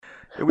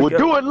Here we We'll go.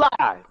 do it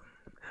live.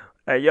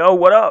 Hey, yo,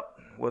 what up?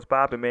 What's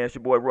poppin', man? It's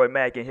your boy Roy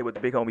Mack in here with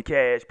the big homie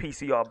Cash.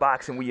 PCR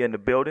Boxing, we in the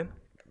building.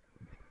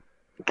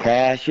 Y'all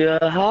know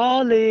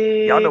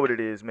Cashaholic. what it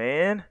is,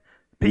 man.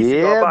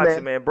 PCR Yeah, Boxing,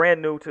 man. man,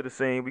 brand new to the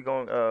scene. We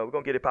gonna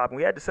get it popping.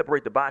 We had to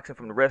separate the boxing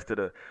from the rest of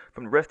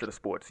the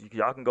sports.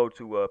 Y'all can go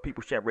to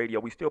People's Champ Radio.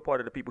 We still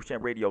part of the People's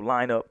Champ Radio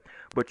lineup,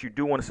 but you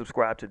do want to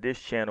subscribe to this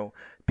channel,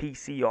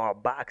 PCR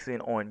Boxing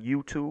on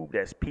YouTube.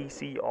 That's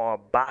PCR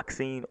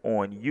Boxing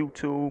on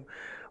YouTube.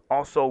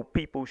 Also,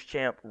 People's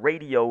Champ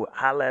Radio,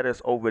 holla at us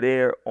over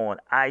there on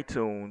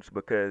iTunes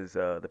because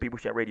the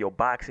People's Champ Radio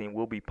Boxing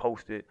will be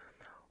posted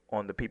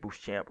on the People's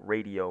Champ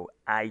Radio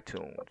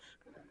iTunes.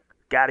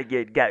 We gotta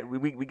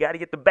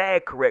get the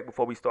bag correct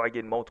before we start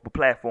getting multiple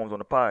platforms on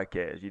the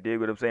podcast. You dig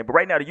what I'm saying? But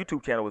right now the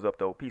YouTube channel is up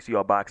though,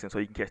 PCR Boxing, so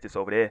you can catch this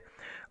over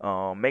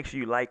there. Make sure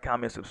you like,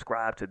 comment,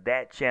 subscribe to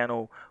that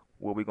channel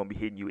where we're gonna be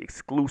hitting you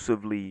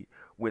exclusively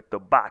with the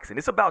boxing.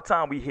 It's about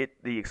time we hit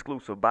the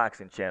exclusive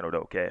boxing channel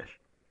though, Cash.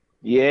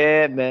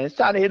 Yeah, man. It's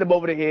time to hit him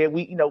over the head.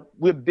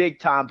 We're big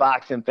time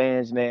boxing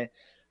fans, man.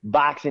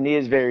 Boxing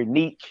is very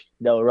niche,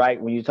 though, right?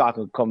 When you're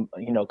talking,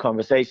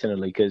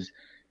 conversationally, because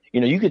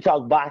you could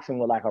talk boxing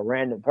with like a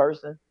random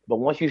person, but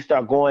once you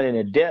start going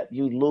into depth,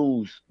 you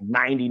lose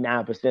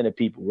 99% of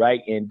people,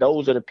 right? And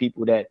those are the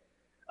people that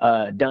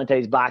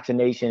Dante's Boxing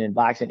Nation and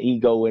Boxing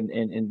Ego and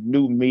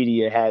new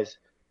media has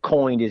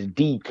coined as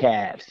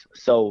decafs.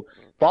 So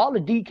for all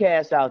the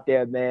decafs out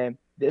there, man,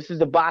 this is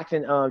the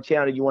boxing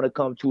channel you want to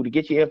come to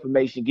get your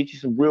information, get you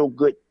some real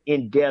good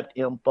in-depth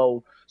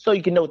info, so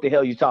you can know what the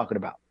hell you're talking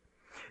about.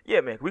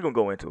 Yeah, man, we're gonna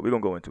go into it. We're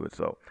gonna go into it.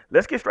 So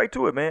let's get straight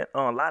to it, man.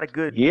 A lot of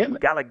good, Yeah, we man.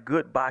 got like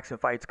good boxing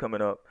fights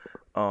coming up.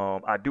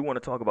 I do want to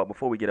talk about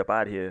before we get up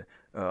out of here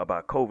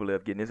about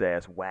Kovalev getting his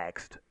ass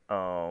waxed.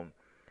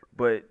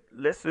 But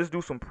let's just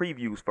do some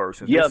previews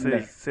first, Yeah,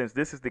 man. since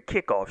this is the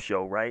kickoff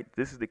show, right?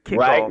 This is the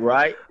Right, kickoff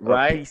right, of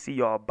right.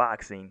 PCR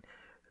boxing.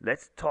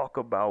 Let's talk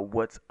about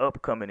what's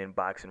upcoming in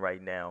boxing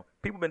right now.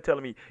 People been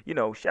telling me,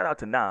 shout out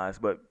to Nas,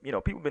 but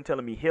people been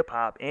telling me hip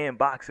hop and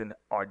boxing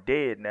are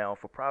dead now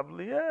for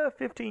probably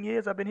 15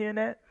 years. I've been hearing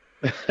that,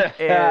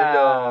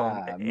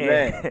 and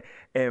Man.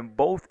 and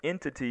both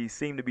entities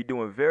seem to be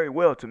doing very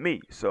well to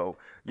me. So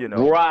you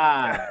know,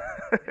 Right.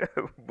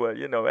 but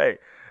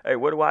hey,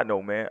 what do I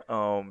know, man?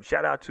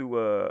 Shout out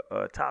to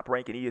Top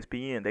Rank and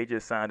ESPN. They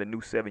just signed a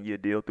new 7-year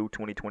deal through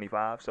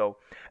 2025. So,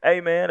 hey,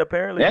 man,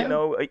 apparently, Yeah,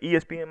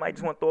 ESPN might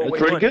just want to throw that's away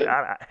pretty money.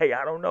 good. Hey,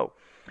 I don't know.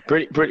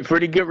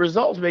 Pretty good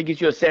results. May get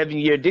you a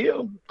 7-year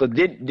deal. Because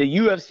the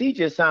UFC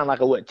just signed like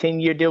a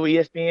 10-year deal with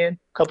ESPN a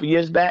couple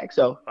years back.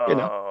 So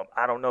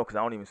I don't know because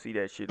I don't even see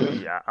that shit.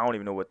 I don't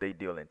even know what they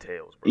deal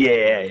entails, bro.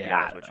 yeah, To be yeah,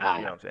 honest with you, you know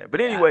what I, I'm saying.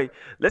 But I, anyway,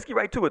 let's get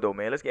right to it though,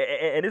 man. Let's get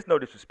and it's no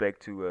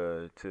disrespect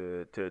to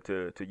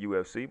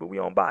UFC, but we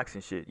on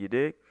boxing shit. You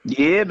dig?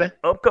 yeah, man.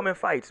 Upcoming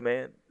fights,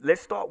 man.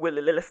 Let's start with.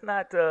 Let's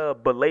not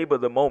belabor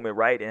the moment,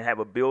 right, and have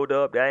a build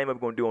up. That ain't what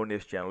we're gonna do on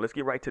this channel. Let's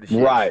get right to the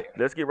shits. Right,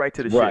 Let's get right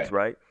to the shits, right.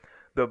 right?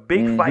 The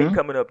big fight Mm-hmm.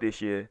 coming up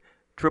this year,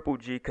 Triple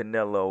G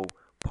Canelo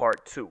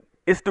Part Two.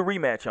 It's the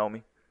rematch,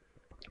 homie.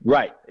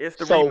 Right. It's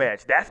the So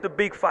rematch. That's the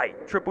big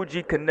fight. Triple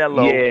G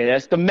Canelo. yeah,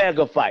 that's the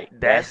mega fight.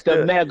 That's That's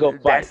the the mega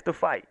fight. that's the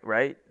fight,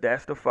 right?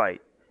 That's the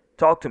fight.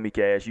 Talk to me,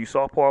 Cash. You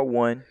saw part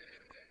one.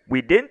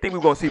 We didn't think we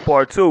were gonna see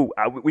part two.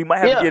 We might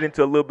have to Yeah. get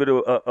into a little bit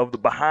of the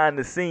behind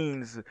the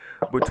scenes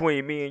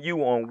between me and you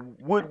on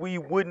would we,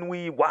 wouldn't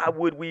we, why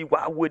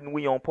wouldn't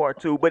we on part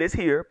two? But it's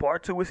here.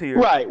 Part two is here.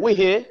 Right. We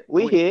here.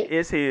 We here.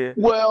 It's here.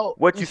 Well,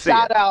 What you seeing?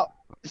 shout out.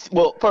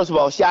 Well, first of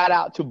all, shout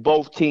out to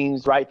both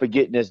teams, right, for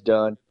getting this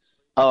done.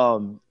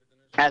 Um,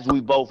 as we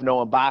both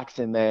know in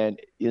boxing, man,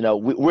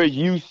 we're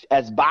used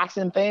as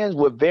boxing fans.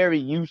 We're very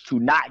used to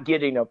not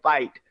getting a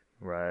fight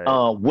Right.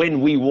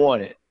 when we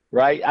want it,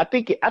 right? I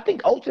think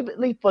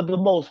ultimately, for the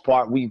most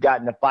part, we've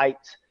gotten the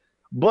fights,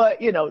 but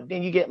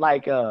then you get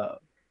like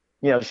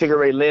Sugar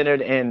Ray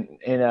Leonard and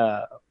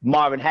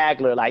Marvin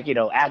Hagler, like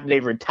after they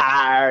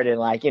retired and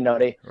like Right.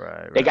 they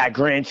Right. got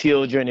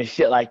grandchildren and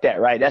shit like that,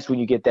 right? That's when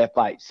you get that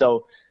fight.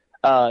 So,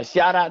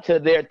 shout out to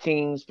their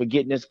teams for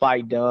getting this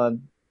fight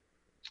done.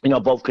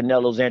 Both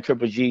Canelo's and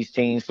Triple G's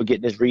teams for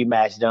getting this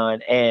rematch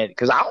done. And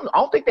because I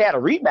don't think they had a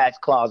rematch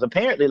clause.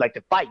 Apparently, like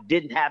the fight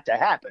didn't have to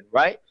happen,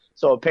 right?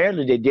 So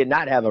apparently they did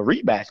not have a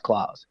rematch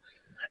clause.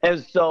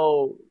 And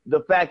so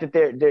the fact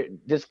that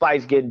this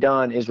fight's getting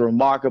done is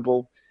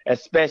remarkable,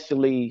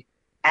 especially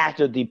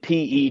after the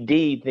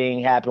PED thing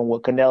happened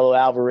with Canelo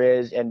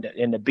Alvarez and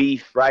the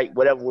beef, right?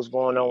 Whatever was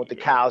going on with the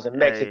cows in Hey,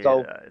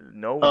 Mexico.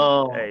 no,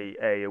 Um, hey,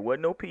 it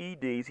wasn't no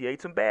PEDs. He ate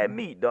some bad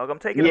meat, dog. I'm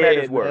taking him at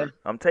yeah, his man. word.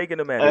 I'm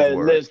taking him at his Hey,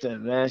 word.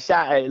 listen, man.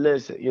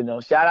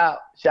 Listen. Shout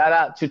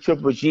out to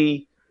Triple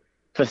G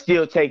for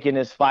still taking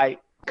this fight,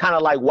 kind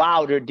of like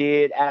Wilder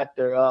did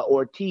after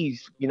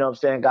Ortiz. You know what I'm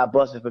saying? Got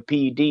busted for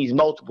PEDs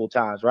multiple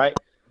times, right?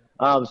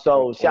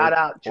 So shout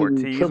out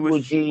to Triple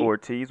G.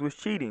 Ortiz was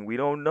cheating. We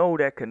don't know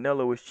that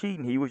Canelo was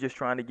cheating. He was just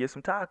trying to get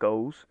some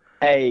tacos.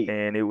 Hey,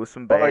 and it was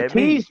some bad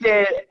meat. Ortiz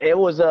said it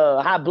was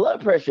a high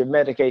blood pressure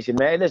medication,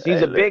 man. Listen,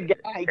 he's Hey, a big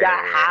guy. He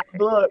got high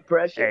blood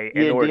pressure. hey,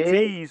 and You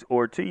did.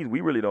 Ortiz,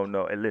 we really don't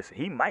know. And listen,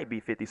 he might be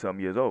 50-something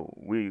years old.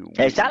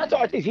 Hey, shout out to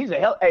Ortiz. He's a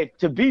hell. Hey,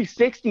 to be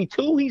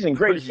 62, he's in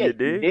great you shape. You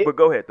did. did. But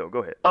go ahead though. Go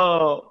ahead.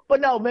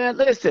 But no, man.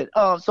 Listen.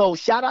 So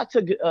shout out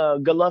to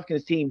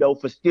Golovkin's team though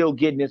for still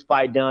getting this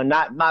fight done.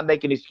 Not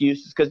making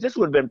excuses because this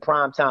would have been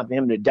prime time for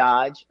him to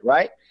dodge,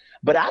 right?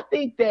 But I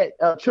think that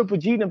Triple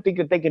G them think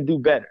that they can do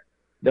better.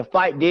 The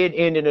fight did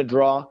end in a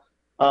draw.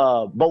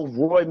 Both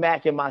Roy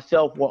Mack and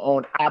myself were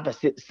on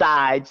opposite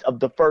sides of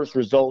the first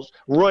results.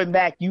 Roy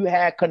Mack, you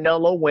had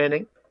Canelo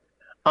winning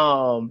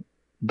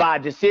by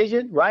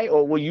decision, right?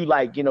 Or were you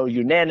like,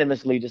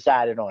 unanimously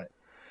decided on it?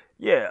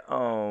 Yeah.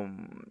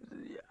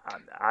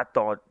 I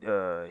thought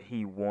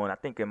he won. I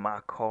think in my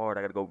card,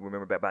 I got to go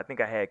remember back, but I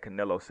think I had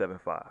Canelo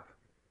 7-5.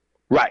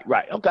 Right.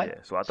 Okay. Yeah,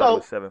 so I thought it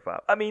was So 7-5.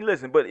 I mean,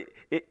 listen, but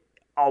it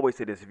I always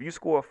say this: if you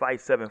score a fight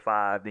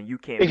 7-5, then you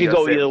can't it be could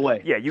go upset. either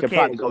way. Yeah, you Could can't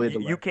probably go either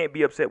you way. can't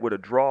be upset with a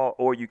draw,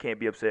 or you can't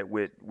be upset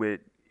with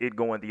it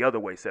going the other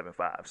way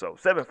 7-5. So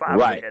 7-5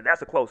 Right.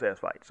 that's a close ass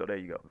fight. So there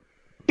you go.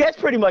 That's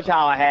pretty much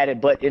how I had it,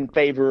 but in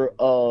favor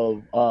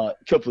of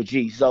Triple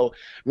G. So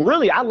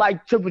really, I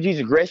like Triple G's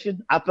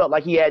aggression. I felt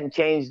like he hadn't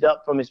changed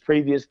up from his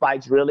previous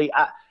fights. Really,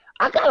 I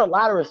got a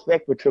lot of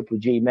respect for Triple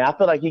G, man. I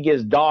feel like he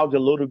gets dogged a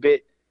little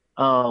bit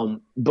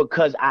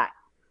because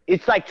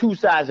it's like two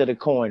sides of the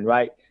coin,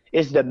 right?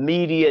 It's the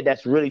media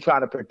that's really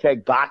trying to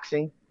protect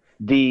boxing,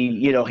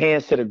 the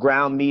hands to the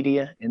ground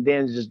media, and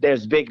then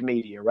there's big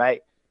media,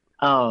 right?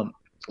 Um,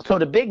 so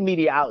the big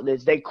media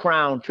outlets, they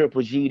crown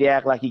Triple G. They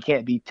act like he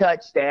can't be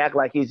touched. They act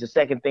like he's the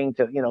second thing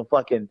to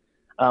fucking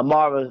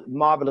marvelous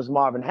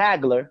Marvin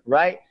Hagler,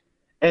 right?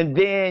 And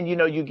then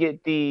you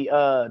get the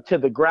to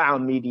the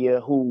ground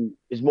media who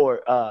is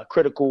more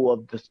critical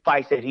of the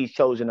fights that he's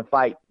chosen to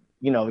fight,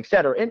 et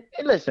cetera. And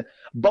listen,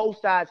 both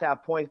sides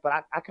have points,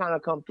 but I kind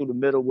of come through the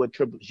middle with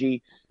Triple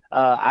G.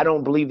 I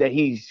don't believe that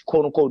he's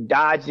quote unquote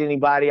dodged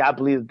anybody. I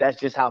believe that's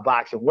just how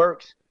boxing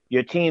works.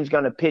 Your team's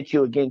gonna pitch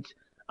you against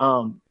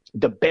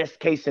the best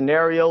case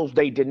scenarios.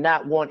 They did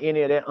not want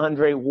any of that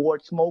Andre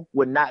Ward smoke.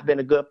 Would not have been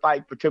a good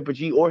fight for Triple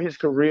G or his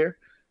career.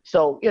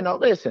 So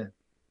listen,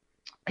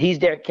 he's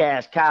their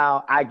cash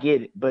cow. I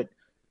get it, but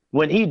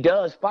when he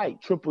does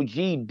fight, Triple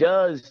G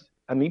does.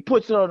 I mean, he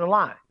puts it on the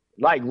line.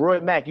 Like Roy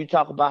Mack, you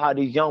talk about how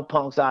these young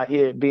punks out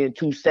here being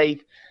too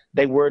safe.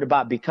 They worried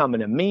about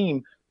becoming a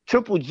meme.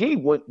 Triple G,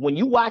 when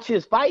you watch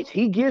his fights,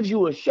 he gives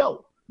you a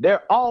show.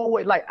 They're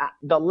always like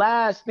the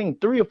last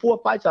 3 or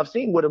 4 fights I've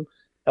seen with him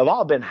have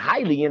all been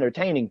highly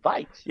entertaining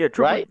fights. Yeah,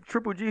 right?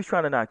 Triple G's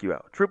trying to knock you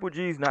out. Triple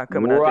G's not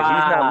coming out there.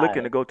 He's not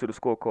looking Right. to go to the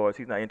scorecards.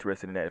 He's not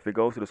interested in that. If it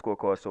goes to the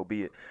scorecards, so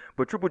be it.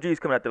 But Triple G's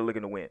coming out there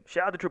looking to win.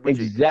 Shout out to Triple G.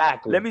 Let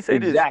Exactly. me say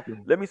this. Exactly.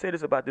 Let me say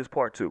this about this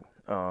part two.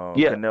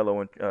 Yeah.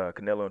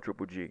 Canelo and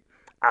Triple G.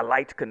 I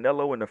liked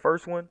Canelo in the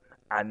first one.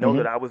 I know hmm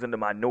that I was in the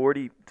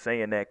minority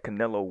saying that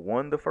Canelo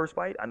won the first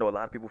fight. I know a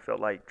lot of people felt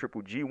like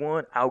Triple G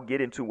won. I'll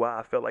get into why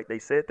I felt like they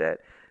said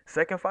that.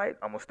 Second fight,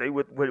 I'm gonna stay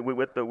with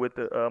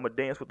the I'm gonna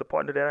dance with the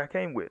partner that I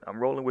came with. I'm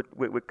rolling with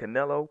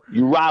Canelo.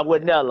 You ride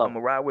with I'm Nello.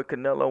 gonna ride with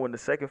Canelo in the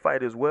second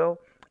fight as well.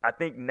 I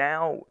think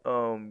now,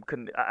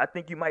 I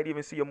think you might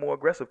even see a more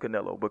aggressive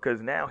Canelo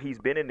because now he's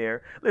been in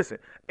there. Listen,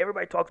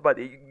 everybody talks about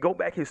it. You go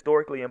back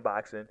historically in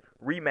boxing,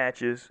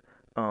 rematches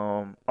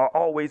are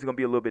always going to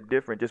be a little bit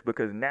different just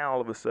because now all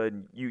of a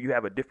sudden you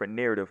have a different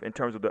narrative in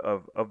terms of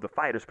the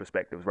fighters'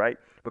 perspectives, right?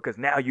 Because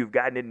now you've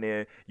gotten in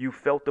there, you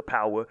felt the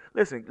power.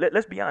 Listen,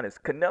 let's be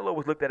honest. Canelo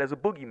was looked at as a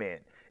boogeyman.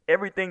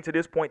 Everything to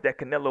this point that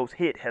Canelo's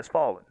hit has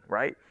fallen,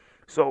 right?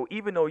 So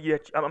even though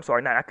I'm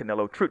sorry, not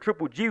Canelo,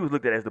 Triple G was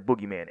looked at as the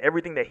boogeyman.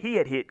 Everything that he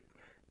had hit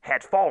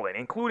had fallen,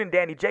 including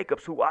Danny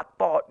Jacobs, who I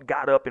thought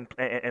got up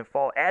and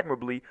fought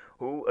admirably.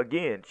 Who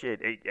again, shit,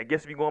 I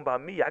guess if you're going by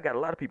me, I got a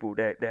lot of people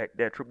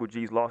that Triple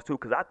G's lost to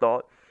because I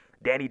thought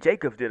Danny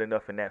Jacobs did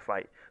enough in that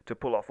fight to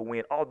pull off a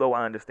win. Although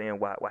I understand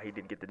why he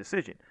didn't get the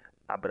decision,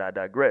 but I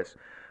digress.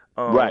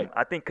 Right.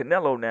 I think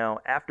Canelo now,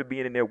 after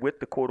being in there with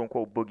the quote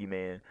unquote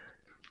boogeyman,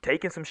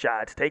 taking some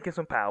shots, taking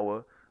some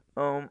power.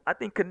 I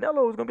think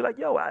Canelo is gonna be like,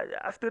 yo,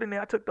 I stood in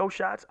there, I took those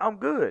shots, I'm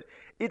good.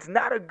 It's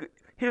not a good.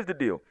 Here's the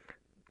deal.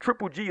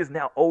 Triple G is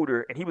now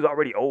older, and he was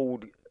already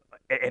old,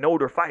 an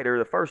older fighter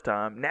the first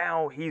time.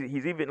 Now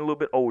he's even a little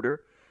bit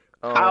older.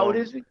 How old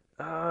is he?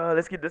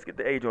 Let's get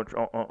the age on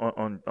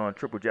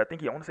Triple G. I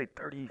think I want to say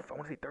 30. I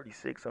want to say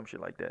 36, some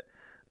shit like that.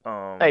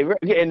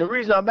 Hey, and the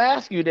reason I'm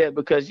asking you that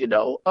because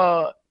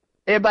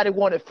everybody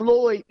wanted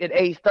Floyd at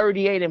age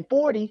 38 and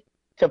 40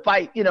 to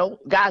fight,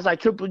 guys like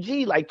Triple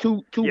G, like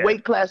two Yeah,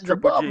 weight classes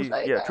Triple above. G.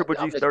 Hey, Yeah, man, Triple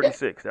G's understand.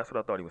 36. That's what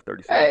I thought he was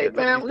 36. Hey, Yeah,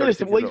 Triple man, G's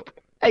listen, 36 years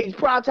old. it's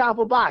prime time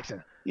for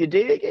boxing. You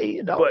dig?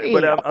 He But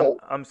ain't old.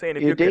 I'm saying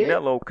if You you're dig?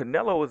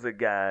 Canelo is a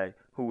guy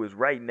who is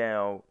right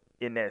now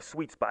in that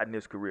sweet spot in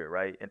his career,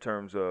 right? In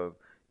terms of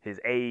his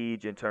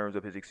age, in terms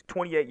of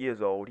 28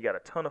 years old, he got a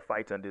ton of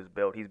fights under his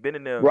belt. He's been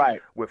in there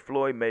Right. with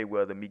Floyd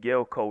Mayweather,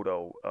 Miguel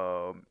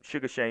Cotto,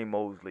 Sugar Shane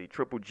Mosley,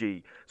 Triple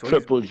G.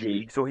 Triple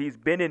G. So he's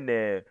been in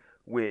there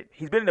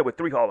he's been in there with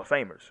 3 Hall of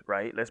Famers,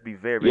 right? Let's be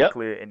very, very Yep.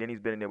 clear. And then he's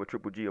been in there with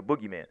Triple G, a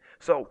boogeyman.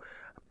 So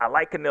I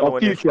like A Canelo in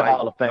this future fight.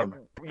 Hall of Famer.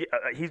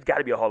 He's got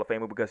to be a Hall of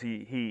Famer because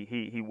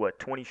he what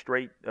 20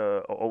 straight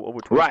over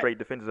 20 Right. straight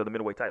defenders of the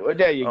middleweight title. Well,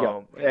 there you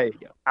go. There you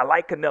go. I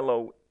like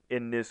Canelo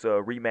in this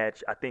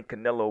rematch. I think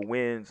Canelo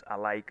wins. I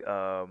like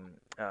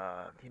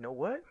you know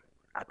what?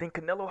 I think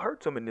Canelo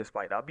hurts him in this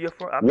fight.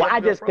 Why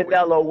does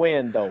Canelo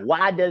win though?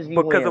 Why does he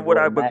win? Because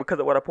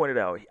of what I pointed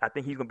out. I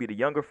think he's gonna be the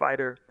younger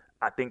fighter.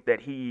 I think that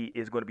he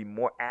is going to be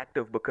more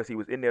active because he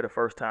was in there the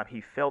first time.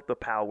 He felt the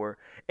power.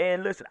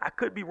 And listen, I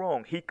could be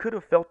wrong. He could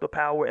have felt the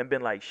power and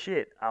been like,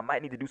 shit, I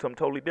might need to do something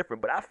totally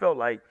different. But I felt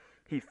like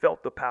he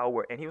felt the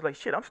power and he was like,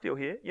 shit, I'm still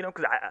here. You know,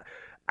 because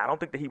I don't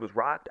think that he was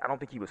rocked. I don't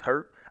think he was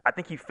hurt. I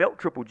think he felt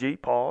Triple G,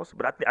 pause.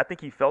 But I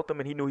think he felt him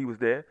and he knew he was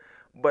there.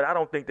 But I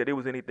don't think that it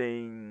was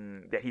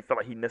anything that he felt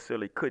like he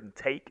necessarily couldn't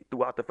take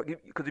throughout the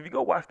fight. Because if you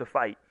go watch the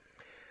fight,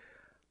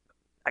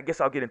 I guess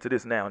I'll get into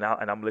this now, and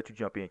I'm going to let you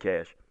jump in,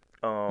 Cash.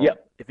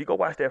 Yep. If you go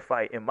watch that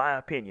fight, in my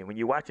opinion, when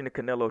you're watching the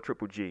Canelo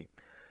Triple G,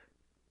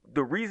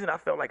 the reason I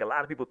felt like a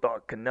lot of people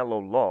thought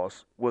Canelo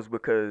lost was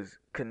because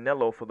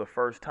Canelo, for the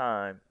first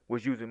time,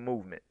 was using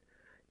movement.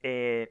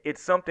 And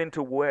it's something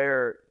to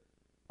where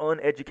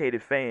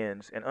uneducated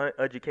fans and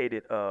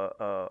uneducated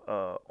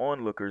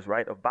onlookers,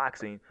 right, of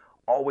boxing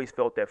always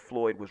felt that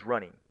Floyd was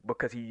running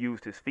because he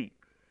used his feet.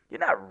 You're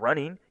not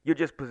running. You're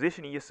just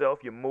positioning yourself.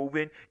 You're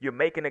moving. You're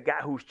making a guy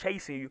who's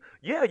chasing you.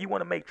 Yeah, you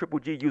want to make Triple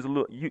G use a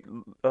little bit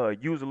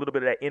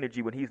of that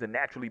energy when he's the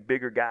naturally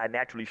bigger guy,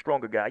 naturally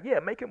stronger guy. Yeah,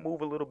 make him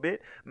move a little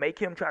bit. Make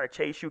him try to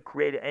chase you,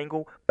 create an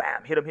angle.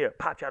 Bam, hit him here,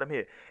 pop shot him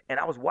here. And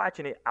I was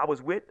watching it. I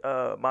was with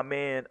my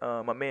man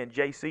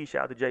JC.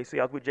 Shout out to JC.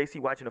 I was with JC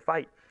watching the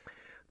fight.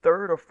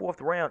 3rd or 4th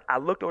round, I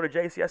looked over to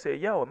JC. I said,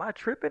 yo, am I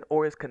tripping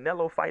or is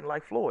Canelo fighting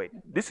like Floyd?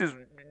 This is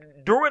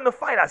during the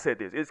fight I said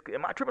this.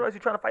 Am I tripping or is he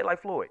trying to fight like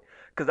Floyd?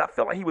 Because I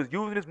felt like he was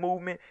using his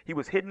movement. He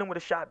was hitting him with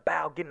a shot,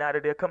 bow, getting out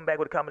of there, coming back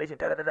with a combination,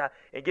 da-da-da-da,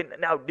 and getting.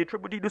 Now, did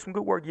Triple G do some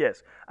good work?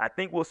 Yes. I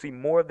think we'll see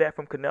more of that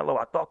from Canelo.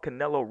 I thought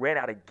Canelo ran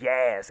out of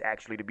gas,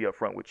 actually, to be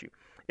upfront with you,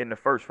 in the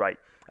first fight.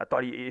 I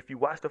thought if you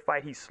watch the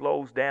fight, he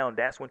slows down.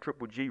 That's when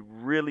Triple G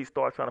really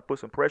starts trying to put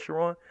some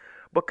pressure on.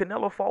 But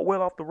Canelo fought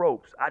well off the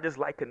ropes. I just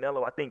like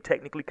Canelo. I think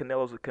technically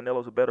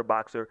Canelo's a better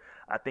boxer.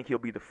 I think he'll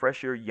be the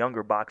fresher,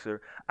 younger boxer.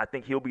 I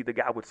think he'll be the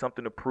guy with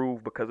something to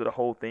prove because of the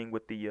whole thing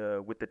with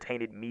the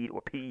tainted meat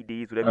or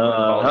PEDs, whatever you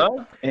want to call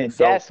it. And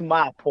so, that's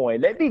my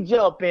point. Let me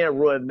jump in,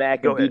 Roy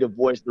Mack, and be the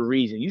voice of the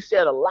reason. You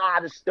said a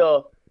lot of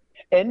stuff,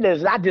 and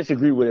listen, I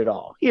disagree with it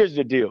all. Here's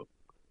the deal.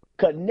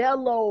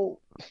 Canelo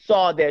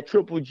saw that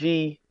Triple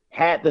G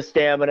had the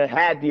stamina,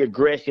 had the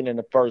aggression in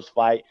the first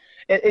fight.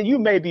 And you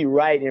may be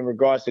right in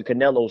regards to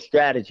Canelo's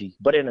strategy,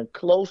 but in a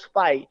close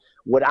fight,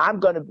 what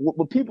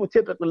people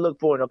typically look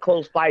for in a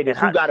close fight is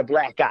who got a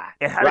black eye.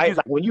 And how right?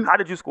 How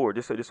did you score?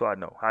 Just so I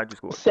know. How did you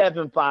score?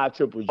 7-5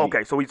 Triple G.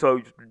 Okay,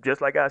 so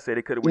just like I said,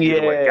 it could have went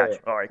either way. Gotcha.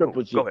 All right, cool.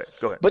 Go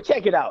ahead. But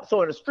check it out.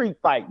 So in a street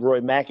fight,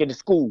 Roy Mack, in the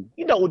school,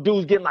 you know, when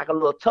dudes getting like a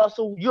little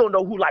tussle, you don't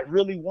know who like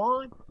really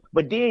won.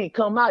 But then you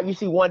come out, you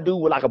see one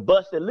dude with like a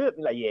busted lip,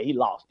 you're like, yeah, he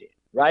lost it,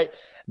 right?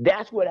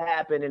 That's what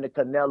happened in the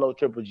Canelo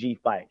Triple G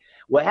fight.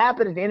 What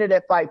happened at the end of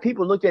that fight,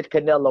 people looked at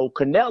Canelo.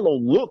 Canelo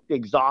looked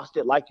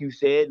exhausted, like you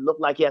said, looked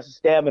like he had some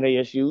stamina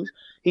issues.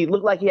 He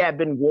looked like he had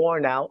been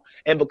worn out.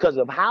 And because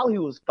of how he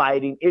was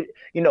fighting, it,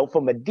 you know,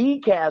 from a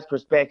DCAS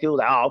perspective, it was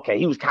like, oh, okay,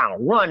 he was kind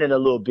of running a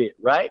little bit,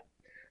 right?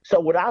 So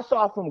what I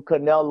saw from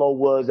Canelo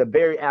was a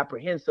very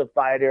apprehensive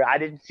fighter. I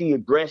didn't see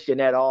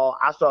aggression at all.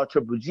 I saw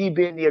Triple G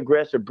being the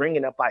aggressor,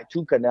 bringing the fight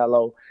to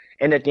Canelo.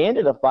 And at the end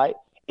of the fight,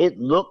 it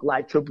looked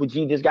like Triple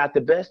G just got the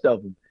best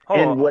of him.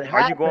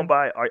 Are you going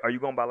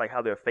by like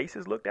how their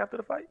faces looked after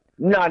the fight?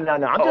 No. I'm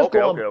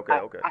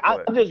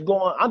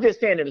just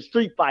saying in a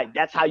street fight,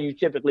 that's how you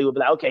typically would be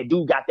like, okay,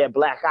 dude got that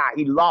black eye,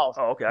 he lost.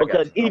 Oh, okay.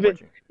 Because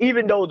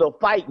even though the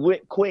fight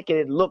went quick and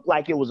it looked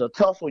like it was a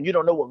tussle and you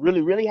don't know what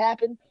really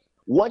happened,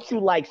 once you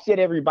like sit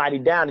everybody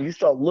down and you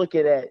start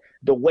looking at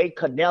the way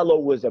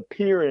Canelo was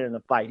appearing in the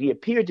fight, he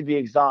appeared to be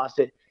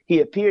exhausted. He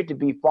appeared to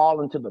be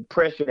falling to the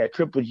pressure that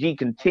Triple G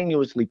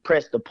continuously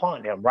pressed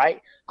upon him, right?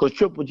 Because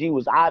Triple G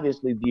was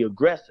obviously the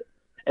aggressor.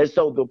 And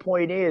so the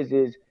point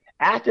is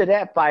after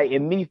that fight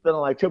and me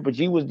feeling like Triple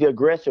G was the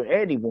aggressor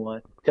and he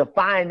won, to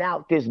find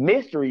out this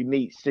mystery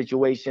meat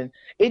situation,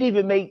 it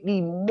even made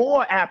me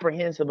more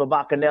apprehensive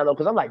about Canelo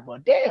because I'm like, well,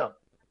 damn,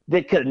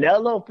 did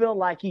Canelo feel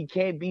like he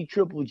can't beat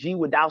Triple G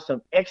without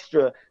some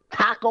extra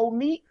taco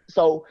meat?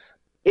 So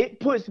it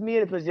puts me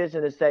in a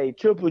position to say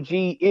Triple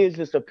G is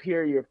a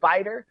superior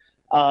fighter.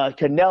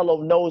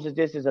 Canelo knows that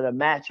this is a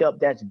matchup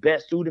that's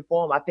best suited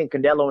for him. I think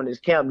Canelo and his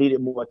camp needed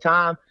more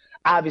time,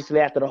 obviously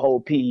after the whole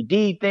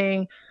PED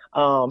thing.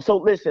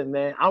 So listen,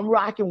 man, I'm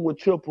rocking with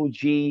Triple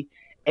G,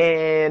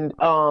 and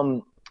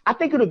I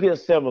think it'll be a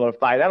similar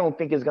fight. I don't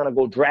think it's going to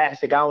go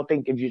drastic. I don't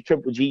think if you're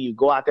Triple G, you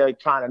go out there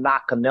trying to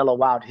knock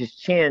Canelo out. His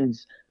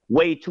chin's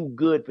way too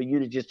good for you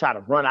to just try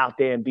to run out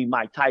there and be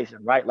Mike Tyson,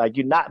 right? Like,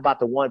 you're not about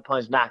to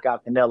one-punch knock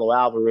out Canelo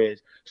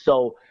Alvarez.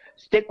 So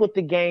Stick with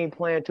the game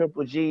plan,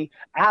 Triple G.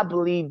 I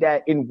believe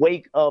that in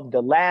wake of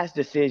the last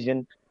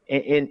decision,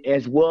 in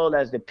as well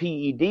as the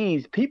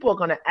PEDs, people are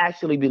going to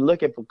actually be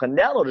looking for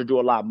Canelo to do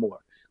a lot more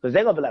because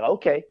they're going to be like,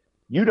 okay,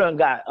 you done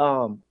got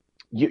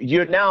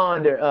you're now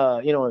under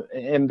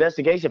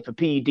investigation for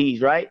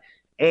PEDs, right?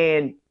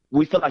 And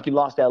we feel like you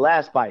lost that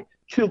last fight.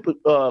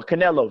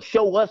 Canelo,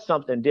 show us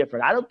something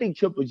different. I don't think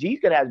Triple G's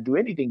gonna have to do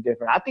anything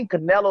different. I think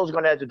Canelo's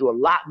gonna have to do a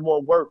lot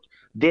more work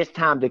this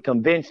time to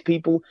convince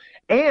people.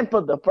 And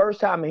for the first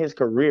time in his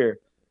career,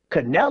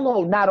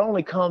 Canelo not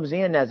only comes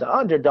in as an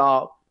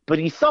underdog, but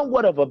he's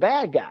somewhat of a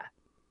bad guy.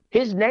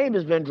 His name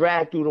has been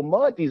dragged through the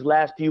mud these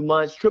last few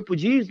months. Triple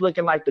G's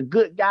looking like the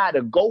good guy,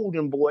 the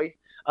golden boy,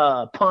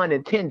 pun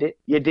intended,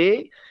 you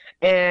dig?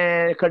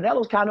 And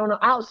Canelo's kind of on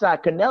the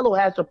outside. Canelo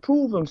has to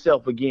prove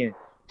himself again.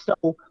 So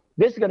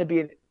this is going to be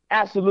an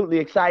absolutely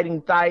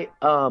exciting fight.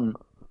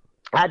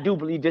 I do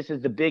believe this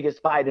is the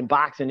biggest fight in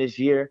boxing this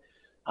year.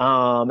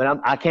 And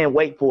I can't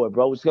wait for it,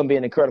 bro. It's gonna be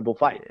an incredible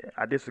fight. Yeah,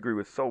 I disagree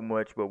with so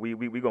much, but we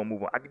gonna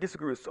move on. I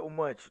disagree with so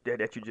much that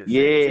you just said.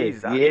 Yeah,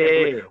 Jesus, I can't yeah,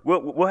 believe.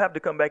 We'll have to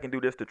come back and do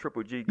this to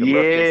Triple G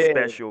Golovkin yeah.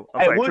 special. I'm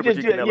Hey, sorry, we'll Triple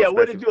just G do Canelo we'll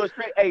special. just do it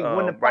straight. Hey,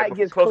 when the Right fight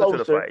gets closer closer,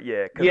 to the fight,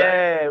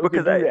 yeah. we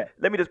can do that.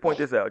 Let me just point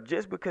this out.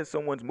 Just because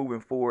someone's moving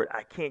forward,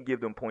 I can't give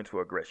them points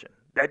for aggression.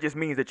 That just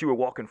means that you were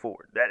walking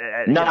forward.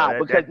 No.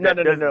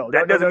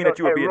 That doesn't mean that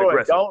you were being Roy,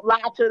 aggressive. Don't lie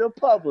to the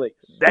public.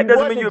 That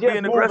doesn't mean you're just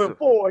being moving aggressive.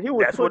 forward. He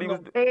was That's what he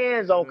putting was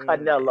hands on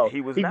Canelo.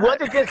 He was He not.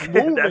 wasn't just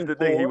moving That's the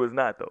thing. He forward. was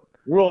not though.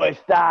 Roy,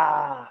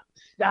 stop.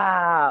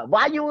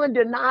 Why you in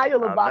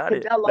denial I'm about not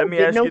it. Canelo Let me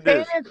getting ask no you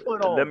this. hands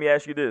put on? Let me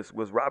ask you this: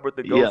 Was Robert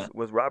the Yeah. Ghost?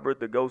 Was Robert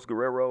the Ghost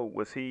Guerrero?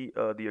 Was he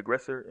the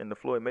aggressor in the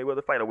Floyd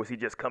Mayweather fight, or was he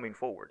just coming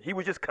forward? He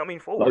was just coming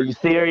forward. Are you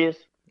serious?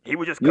 He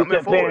was just You're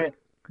coming forward.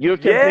 You're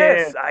comparing.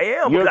 Yes, I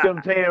am. You're because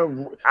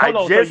comparing. I hold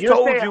on, just so you're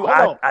told saying- you.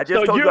 hold on. I just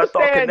So told you. you're I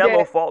thought saying Canelo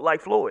that- fought like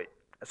Floyd.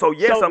 So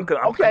yes, so, I'm okay.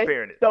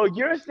 comparing it. So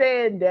you're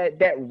saying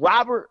that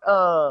Robert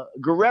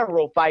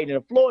Guerrero fight and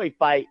the Floyd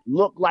fight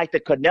looked like the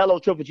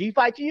Canelo Triple G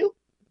fight to you?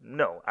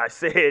 No, I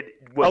said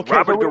was Okay,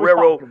 Robert so what are we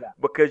Guerrero talking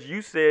about? because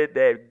you said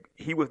that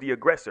he was the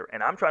aggressor,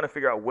 and I'm trying to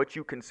figure out what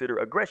you consider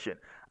aggression.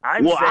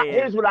 I'm Well, saying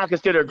here's what I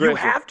consider aggressive.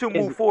 you have to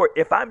move forward.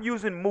 If I'm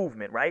using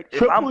movement, right? If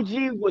Triple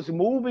G was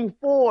moving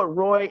forward,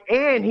 Roy,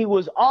 and he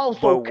was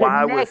also but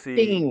why was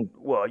connecting. he?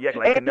 Well, you act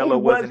like And he Canelo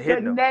was wasn't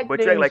hitting him, but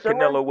you act like connecting,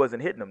 sir. Canelo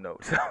wasn't hitting him though.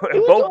 So He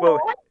was both doing of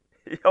all right.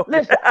 okay.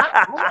 Listen,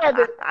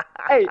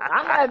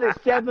 I have it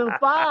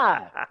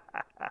 7-5.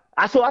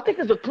 So I think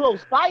it's a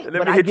close fight. Let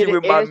but me I hit get you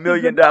an with my edge to $1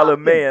 million Golovkin.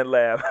 man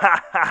laugh.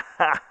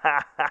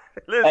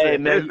 Listen, Hey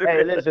man,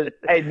 listen.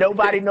 Hey,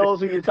 nobody knows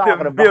who you're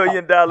talking the about. $1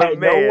 million Hey,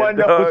 man, no one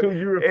knows dog. who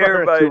you're referring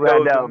Everybody to right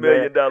knows now, the $1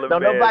 million man. No,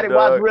 man, nobody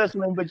dog. watch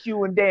wrestling but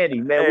you and Danny,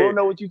 man. Hey, We'll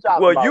know what you're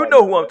talking well, about. you right know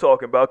now, who I'm man.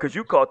 talking about because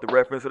you caught the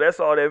reference, so that's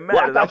all that Well,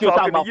 I matters. thought you were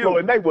talking about you.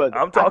 Floyd Mayweather.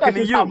 I'm I talking thought to you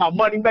were you. talking about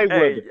Money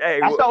Mayweather. Hey,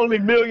 That's the only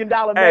 $1 million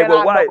man Hey, well,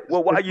 I why, know.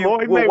 well, why It's you,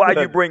 Floyd well, why you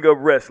Mayweather. bring up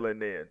wrestling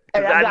then?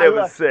 Because Hey, I I got never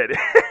lucky. said it.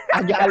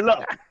 I got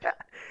luck.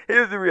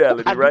 Here's the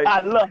reality, right?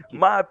 I lucky.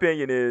 My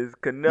opinion is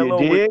You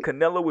dig?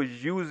 Canelo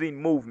was using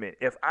movement.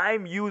 If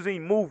I'm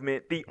using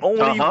movement, the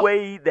only Uh-huh.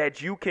 way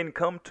that you can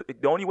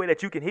the only way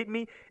that you can hit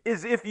me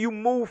is if you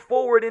move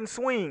forward and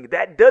swing.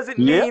 That doesn't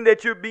Yeah. mean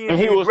that you're being And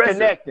he was aggressive.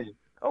 connecting.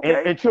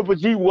 Okay. And Triple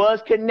G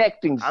was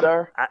connecting,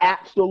 sir.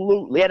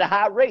 Absolutely. At a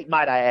high rate,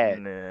 might I add.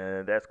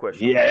 Nah, that's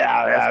questionable. Yeah,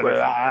 That's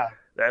questionable.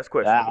 That's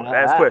questionable.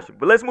 That's questionable.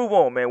 But let's move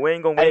on, man. We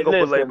ain't gonna Hey,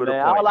 belabor listen, the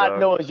man. point, All I dog.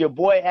 know is your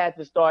boy had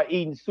to start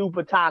eating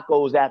super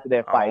tacos after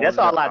that fight. That's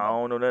all I know.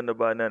 don't know nothing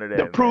about none of that.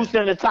 The Proust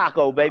man. and the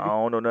taco, baby. I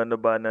don't know nothing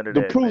about none of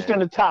The that. Proust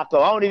man. and the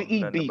taco. I don't even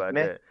Nothing eat beef, about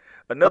man. that.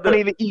 I don't Another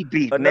even eat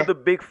beef, man.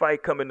 big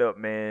fight coming up,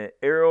 man.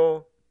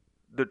 Errol,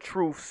 the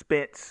Truth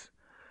Spence,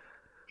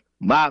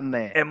 My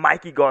man. and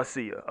Mikey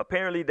Garcia.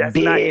 Apparently, that's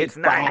Big it's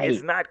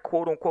fight. not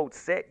quote unquote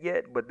set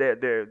yet, but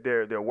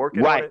they're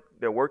working Right. on it.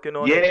 They're working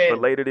on Yeah. it for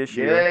later this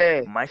year.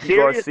 Yeah. Mikey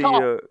Serious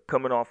Garcia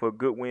coming off a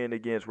good win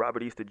against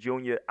Robert Easter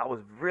Jr. I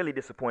was really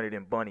disappointed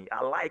in Bunny.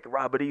 I like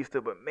Robert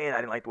Easter, but man, I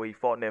didn't like the way he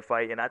fought in that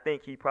fight, and I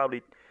think he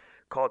probably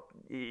caught.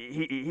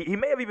 He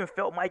may have even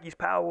felt Mikey's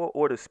power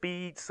or the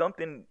speed,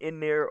 something in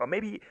there, or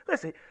maybe.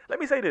 Listen, let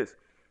me say this.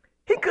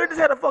 He could have just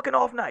had a fucking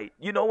off night.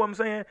 You know what I'm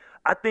saying?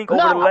 I think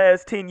over the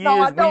last 10 years,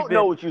 No, I we've don't been,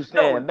 know what you're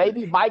saying. No,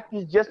 Maybe Mike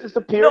is just a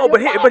superior no,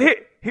 but fighter.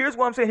 here's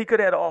what I'm saying. He could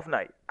have had an off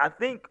night. I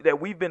think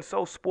that we've been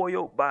so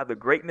spoiled by the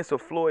greatness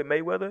of Floyd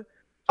Mayweather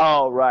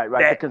Oh, right.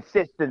 that- The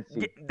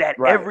consistency. that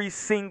Right. every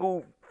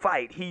single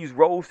fight he's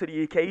rose to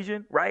the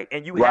occasion, right?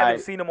 And you Right. haven't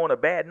seen him on a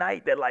bad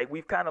night. That like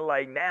we've kind of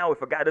like now,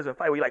 if a guy doesn't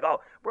fight, we're like, oh,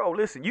 bro,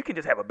 listen, you can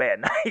just have a bad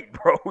night,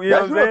 bro. You know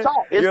That's what real I'm talk.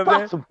 saying? It's You know what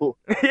I'm saying? possible.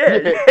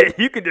 Yeah,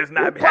 you can just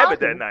not It's have it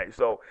that possible. night.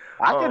 So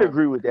I can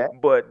agree with that.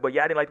 But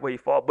yeah, I didn't like the way he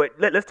fought. But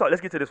let's talk. Let's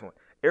get to this one.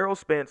 Errol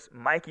Spence,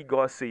 Mikey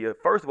Garcia.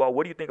 First of all,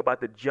 what do you think about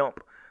the jump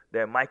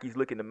that Mikey's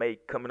looking to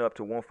make coming up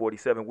to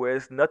 147, where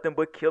it's nothing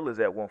but killers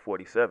at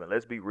 147?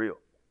 Let's be real.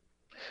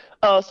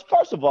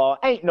 First of all,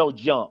 ain't no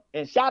jump.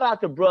 And shout out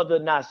to brother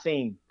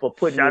Nassim for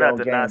putting Shout me out on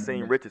to game on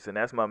Nassim this. Richardson.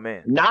 That's my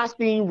man.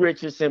 Nassim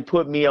Richardson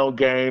put me on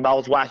game. I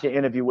was watching an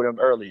interview with him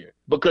earlier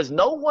because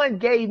no one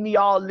gave me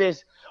all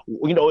this.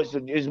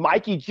 Is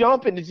Mikey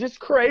jumping? Is this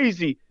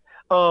crazy?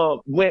 When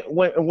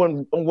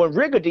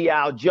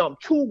Rigadial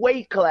jumped 2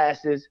 weight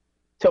classes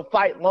to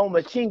fight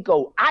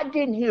Lomachenko, I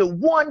didn't hear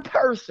one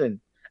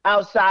person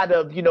outside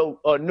of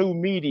new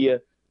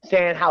media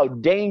saying how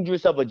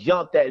dangerous of a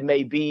jump that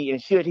may be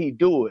and should he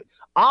do it.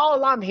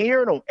 All I'm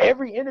hearing on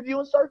every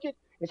interviewing circuit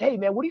is, hey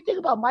man, what do you think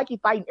about Mikey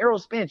fighting Errol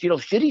Spence?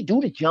 Should he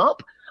do the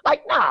jump?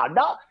 Like, nah.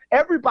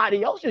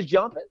 Everybody else is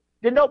jumping.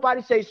 Did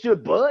nobody say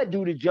should Bud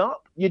do the jump?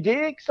 You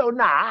dig? So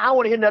nah, I don't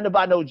want to hear nothing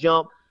about no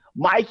jump.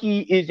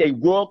 Mikey is a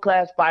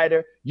world-class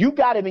fighter. You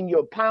got him in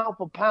your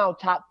pound-for-pound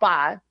top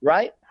 5,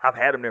 right? I've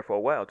had him there for a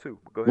while too.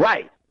 Go ahead.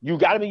 Right. You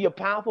got him in your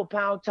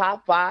pound-for-pound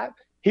top 5.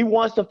 He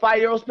wants to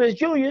fight Errol Spence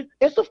Jr.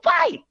 It's a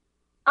fight.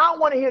 I don't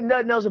want to hear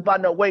nothing else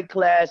about no weight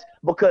class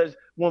because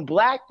when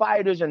black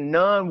fighters and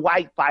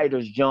non-white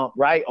fighters jump,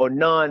 right, or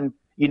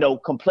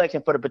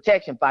complexion for the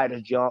protection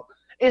fighters jump,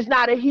 it's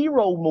not a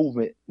hero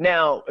movement.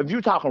 Now, if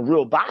you're talking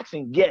real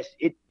boxing, yes,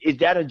 is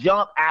that a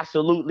jump?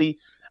 Absolutely.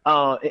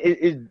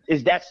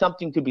 Is that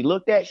something to be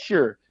looked at?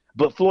 Sure.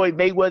 But Floyd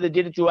Mayweather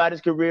did it throughout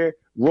his career.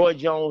 Roy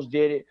Jones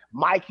did it.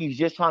 Mikey's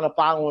just trying to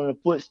follow in the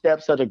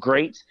footsteps of the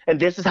greats, and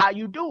this is how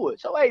you do it.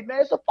 So, hey,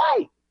 man, it's a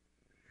fight.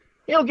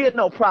 You don't get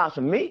no props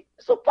from me.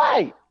 It's a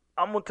fight.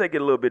 I'm gonna take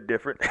it a little bit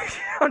different.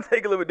 I'm gonna take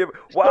it a little bit different.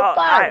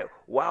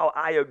 While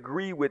I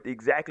agree with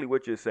exactly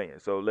what you're saying.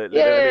 So let me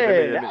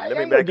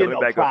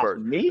back up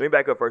first. Let me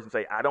back up first and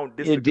say I don't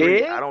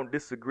disagree. I don't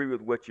disagree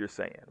with what you're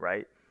saying,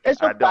 right?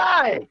 It's a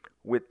fight.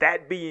 With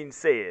that being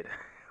said,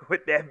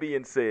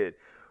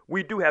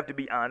 we do have to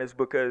be honest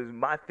because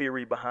my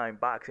theory behind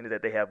boxing is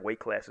that they have weight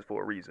classes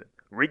for a reason.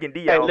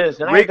 Rigondeaux. Hey,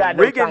 listen, I ain't got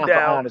no time for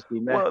honesty,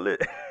 man. Well,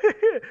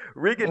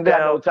 Rigondeaux. I got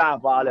no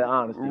time for all that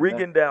honesty.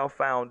 Rigondeaux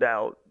found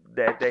out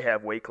that they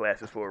have weight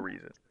classes for a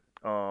reason.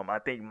 I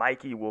think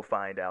Mikey will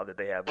find out that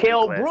they have weight classes.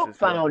 Kell Brook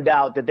found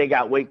out that they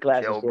got weight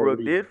classes for a reason. Kell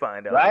Brook did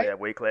find out that they have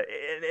weight classes.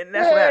 And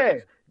that's what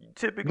happens.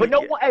 Typically,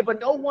 but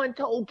no one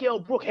told Kell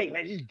Brook, hey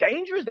man, it's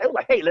dangerous. They were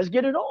like, hey, let's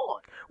get it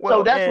on.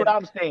 So that's what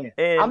I'm saying.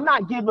 I'm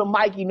not giving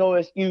Mikey no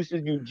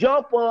excuses. You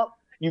jump up,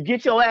 you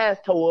get your ass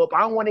tore up.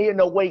 I don't want to hear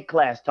no weight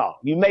class talk.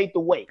 You made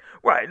the weight.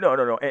 Right.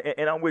 No.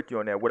 And I'm with you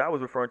on that. What I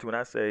was referring to when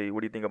I say,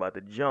 what do you think about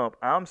the jump?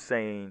 I'm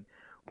saying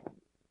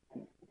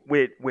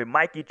with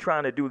Mikey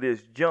trying to do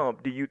this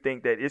jump, do you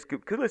think that it's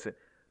good? Because listen,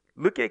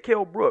 look at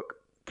Kell Brook.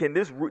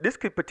 This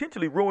could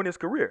potentially ruin his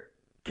career?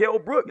 Kell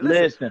Brook,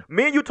 listen.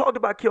 Me and you talked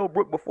about Kell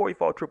Brook before he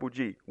fought Triple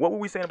G. What were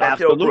we saying about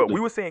Kell Brook? We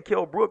were saying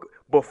Kell Brook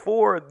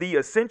before the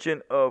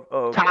ascension of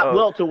top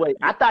welterweight.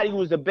 I thought he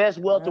was the best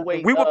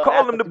welterweight. We were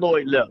calling him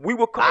Floyd left. We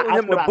were calling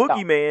him the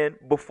boogeyman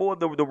before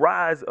the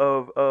rise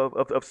of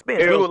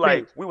Spence.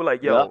 We were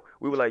like, yo,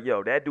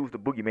 that dude's the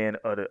boogeyman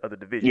of the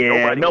division.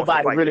 Yeah,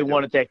 nobody really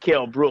wanted that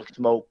Kell Brook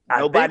smoke.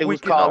 Nobody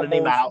was calling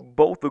him out.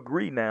 Both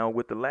agree now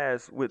with the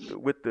last with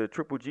the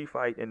Triple G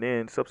fight and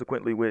then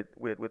subsequently with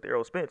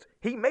Errol Spence.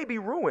 He may be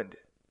ruined.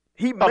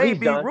 He may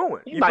be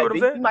ruined. You know what I'm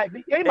saying? He might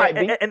be. Yeah, he might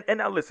be. And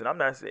now listen, I'm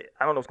not saying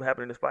I don't know what's gonna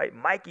happen in this fight.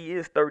 Mikey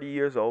is 30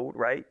 years old,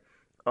 right?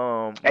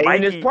 Mikey,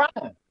 in his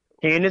prime.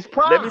 He in his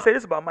prime. Let me say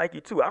this about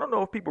Mikey too. I don't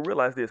know if people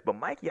realize this, but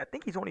Mikey, I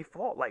think he's only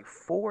fought like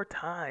 4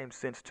 times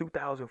since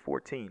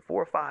 2014.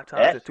 4 or 5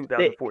 times since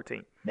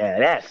 2014. Yeah,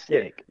 that's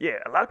sick. Yeah,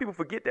 a lot of people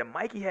forget that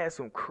Mikey has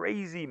some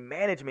crazy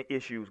management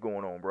issues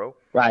going on, bro.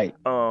 Right.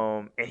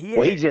 And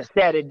he just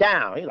sat it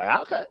down. He's like,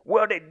 okay.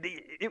 Well,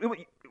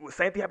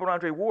 same thing happened with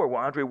Andre Ward.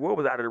 Well, Andre Ward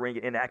was out of the ring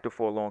and inactive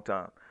for a long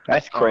time.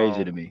 That's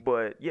crazy to me.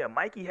 But yeah,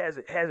 Mikey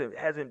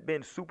hasn't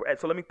been super.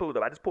 So let me pull it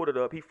up. I just pulled it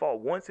up. He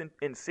fought once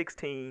in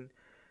 16.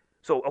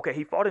 So okay,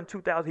 he fought in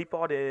 2000.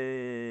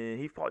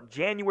 He fought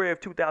January of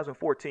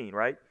 2014,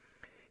 right?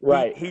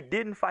 Right. He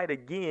didn't fight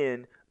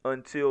again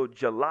until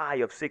July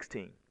of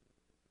 16.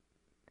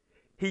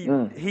 He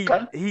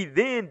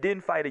then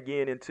didn't fight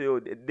again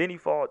until then. He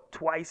fought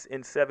twice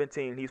in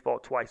 17. He's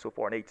fought twice so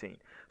far in 18.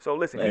 So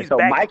listen, he's so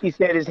back. Mikey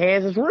said his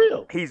hands is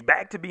real. He's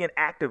back to being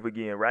active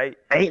again, right?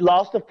 Ain't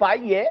lost a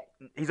fight yet.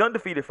 He's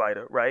undefeated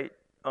fighter, right?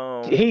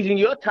 He's in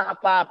your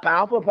top 5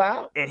 pound for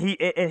pound. And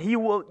he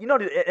will,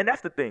 and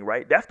that's the thing,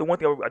 right? That's the one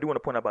thing I do want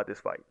to point out about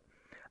this fight.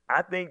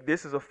 I think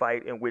this is a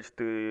fight in which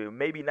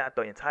maybe not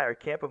the entire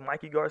camp of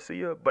Mikey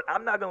Garcia, but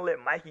I'm not gonna let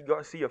Mikey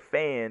Garcia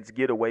fans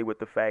get away with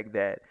the fact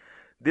that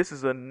this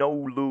is a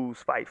no-lose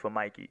fight for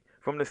Mikey.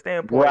 From the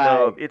standpoint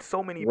of it's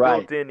so many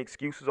built-in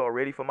excuses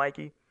already for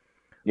Mikey.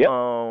 Yep.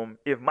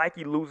 If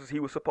Mikey loses, he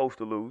was supposed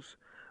to lose.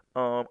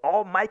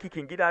 All Mikey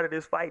can get out of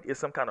this fight is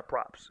some kind of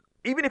props.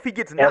 Even if he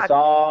gets knocked,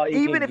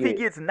 he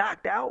gets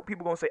knocked out,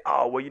 people gonna say,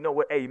 "Oh, well, you know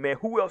what? Hey, man,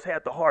 who else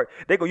had the heart?"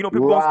 They go,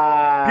 people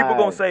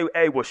gonna say,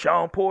 "Hey, well,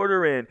 Sean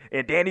Porter and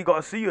Danny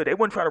Garcia, they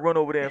wasn't trying to run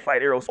over there and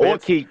fight Errol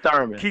Spence or Keith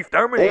Thurman. Keith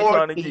Thurman ain't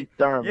trying to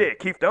Thurman. Yeah,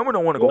 Keith Thurman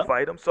don't want to go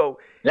fight him. So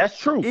that's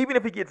true. Even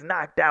if he gets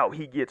knocked out,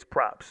 he gets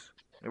props.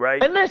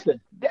 right? And listen.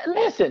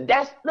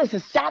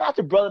 Shout out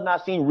to brother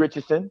Nassim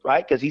Richardson,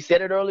 right? Because he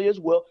said it earlier as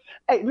well.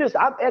 Hey, listen,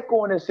 I'm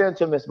echoing his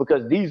sentiments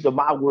because these are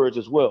my words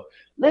as well.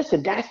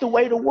 Listen, that's the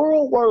way the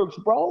world works,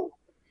 bro.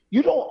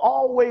 You don't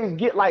always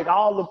get like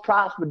all the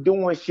props for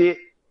doing shit,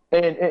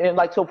 and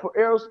like so for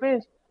Errol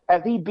Spence,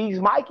 if he beats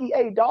Mikey,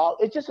 hey dog,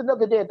 it's just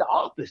another day at the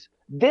office.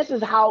 This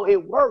is how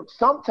it works.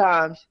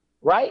 Sometimes,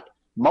 right?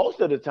 Most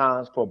of the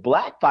times for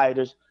black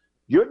fighters,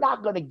 you're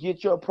not gonna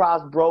get your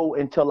props, bro,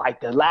 until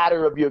like the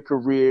latter of your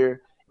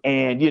career.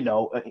 And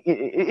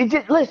it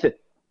just listen.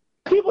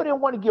 People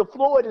didn't want to give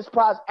Floyd his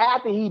props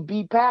after he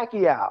beat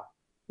Pacquiao,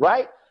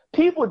 right?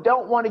 People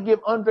don't want to give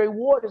Andre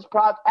Ward his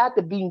props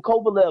after beating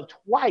Kovalev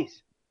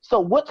twice. So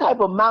what type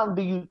of mountain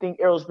do you think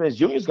Errol Spence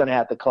Jr. is gonna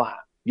have to climb?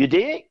 You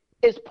dig?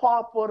 It's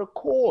par for the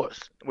course.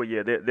 Well,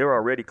 yeah, they're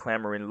already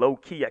clamoring low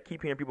key. I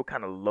keep hearing people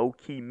kind of low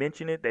key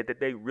mention it that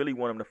they really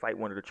want him to fight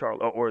one of the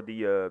Charlo or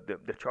the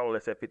Charlo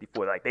that's at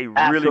 54. Like they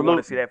really want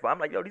to see Absolutely. that fight. I'm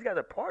like, yo, these guys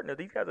are partners.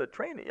 These guys are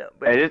training. Yeah,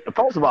 but And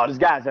first of all, this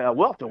guy's a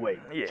welterweight.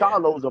 yeah.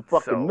 Charlo's a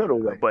fucking So,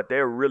 middleweight. but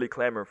they're really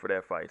clamoring for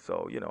that fight.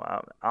 So,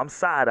 I'm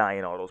side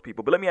eyeing all those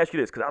people. But let me ask you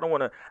this, because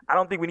I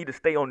don't think we need to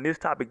stay on this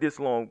topic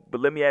this long.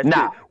 But let me ask you this: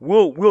 Now,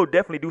 we'll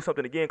definitely do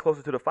something again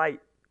closer to the fight.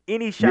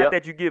 Any shot yep,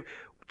 that you give,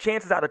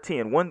 chances out of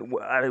 10,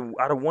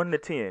 out of 1 to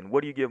 10,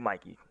 what do you give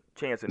Mikey?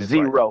 Chance in this fight?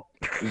 zero,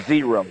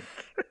 zero,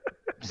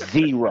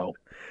 zero,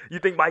 You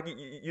think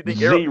Mikey? You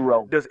think Errol?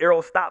 zero. Does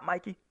Errol stop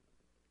Mikey?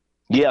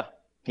 Yeah,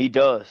 he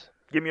does.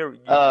 Give me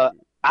a.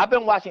 I've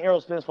been watching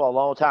Errol Spence for a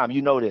long time.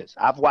 You know this.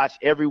 I've watched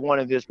every one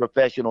of his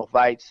professional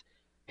fights.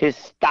 His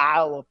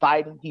style of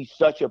fighting, he's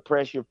such a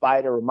pressure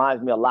fighter.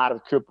 Reminds me a lot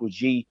of Triple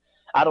G.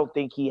 I don't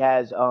think he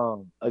has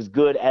as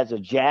good as a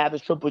jab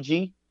as Triple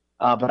G,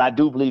 but I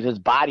do believe his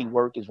body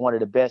work is one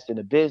of the best in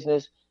the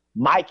business.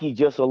 Mikey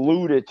just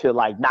alluded to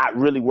like not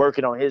really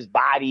working on his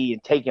body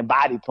and taking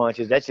body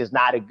punches. That's just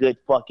not a good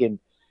fucking,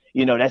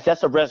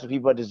 that's a recipe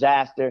for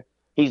disaster.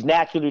 He's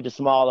naturally the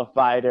smaller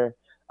fighter.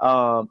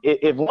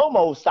 If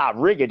Lomo stopped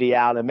Riggedy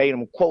out and made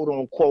him quote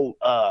unquote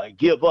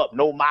give up,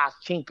 no mas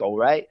chinko,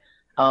 right?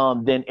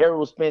 Then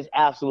Errol Spence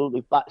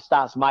absolutely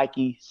stops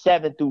Mikey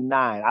 7 through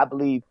 9. I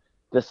believe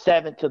the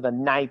 7th to the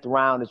 9th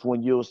round is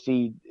when you'll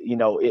see,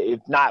 if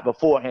not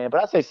beforehand,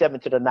 but I say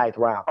 7th to the 9th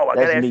round. Oh, I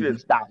That's gotta ask me. you He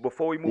this stops.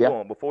 before we move Yep.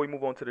 on. Before we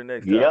move on to the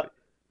next Yep. topic,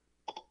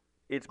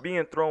 it's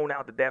being thrown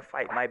out that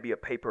fight might be a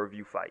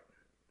pay-per-view fight.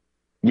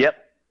 Yep.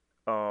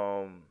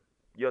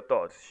 Your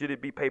thoughts? Should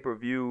it be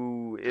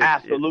pay-per-view?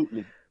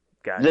 Absolutely.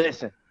 Gotcha.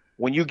 Listen,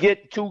 when you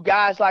get two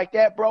guys like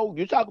that, bro,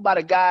 you talk about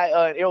a guy,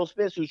 Errol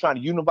Spence, who's trying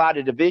to unify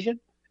the division,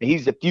 and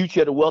he's the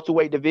future of the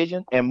welterweight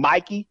division. And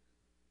Mikey,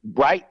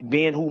 right,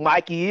 being who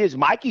Mikey is,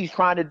 Mikey's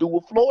trying to do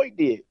what Floyd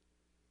did,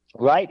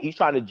 right? He's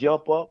trying to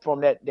jump up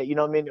from that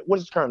what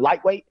is his current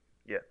lightweight?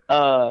 Yeah.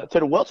 To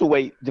the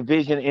welterweight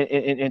division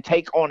and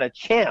take on a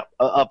champ,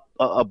 a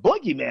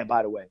boogeyman,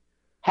 by the way,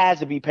 has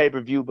to be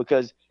pay-per-view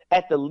because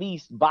at the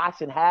least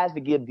boxing has to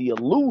give the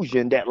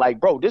illusion that like,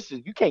 bro,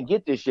 you can't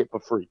get this shit for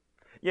free.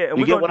 Yeah, and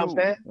You get what I'm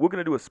saying? we're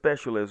gonna do a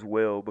special as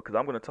well because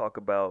I'm gonna talk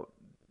about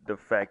the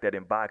fact that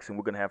in boxing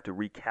we're gonna have to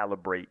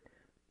recalibrate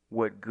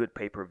what good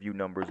pay-per-view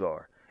numbers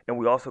are. And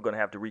we're also going to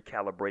have to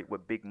recalibrate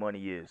what big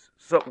money is.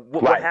 So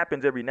what Right.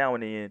 happens every now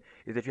and then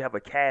is that you have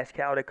a cash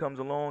cow that comes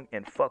along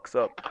and fucks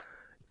up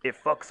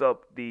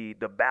the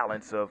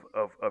balance of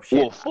shit.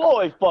 Well,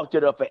 Floyd fucked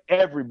it up for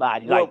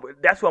everybody. Well,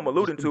 Like that's what I'm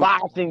alluding to.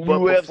 boxing, But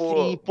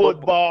UFC,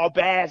 football,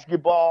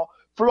 basketball.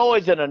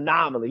 Floyd's an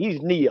anomaly.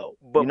 He's Neo.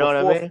 You know what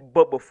I mean?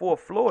 But before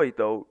Floyd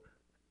though,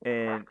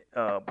 and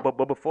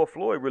but before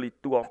Floyd really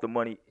threw off the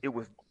money, it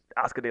was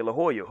Oscar De La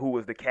Hoya who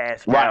was the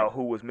cash cow, Right.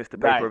 who was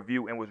Mr. Right.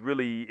 Pay-Per-View, and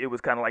it was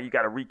kind of like you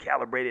got to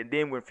recalibrate it. And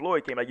then when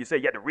Floyd came, like you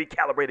said, you had to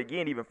recalibrate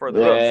again even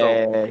further up.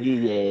 So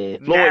Yeah.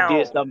 Floyd now-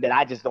 did something that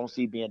I just don't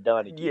see being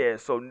done again. yeah,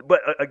 so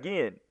but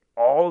again,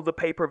 all the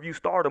pay-per-view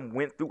stardom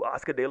went through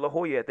Oscar De La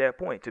Hoya at that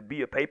point. To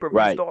be a pay-per-view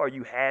Right. star,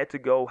 you had to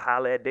go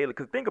holler at De La.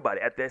 Because think about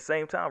it, at that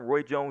same time,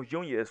 Roy Jones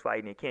Jr. is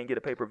fighting and can't get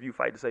a pay-per-view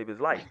fight to save his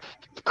life.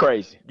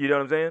 Crazy. You know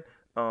what I'm saying?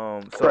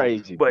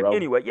 Crazy, But bro.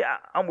 anyway, yeah,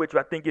 I'm with you.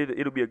 I think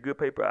it'll be a good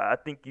paper. I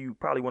think you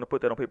probably want to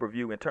put that on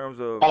pay-per-view in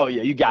terms of Oh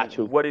yeah, you got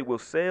to. what it will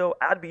sell.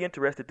 I'd be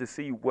interested to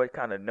see what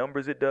kind of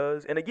numbers it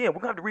does. And again, we're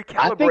going to have to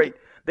I recalibrate. think-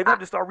 They're going to have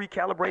to start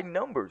recalibrating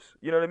numbers.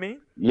 You know what I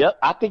mean? Yep,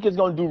 I think it's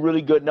gonna do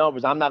really good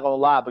numbers. I'm not gonna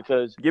lie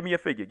because Give me a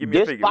figure. Give me a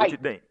This figure. What you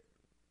fight- think?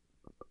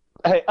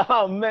 hey,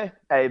 oh man,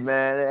 hey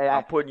man,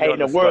 I'm putting you hey, on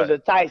the the words spot.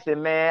 of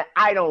Tyson, man.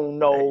 I don't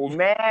know,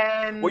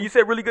 man. Well, you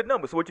said really good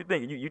numbers. So what you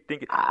think? You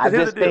think? I 'cause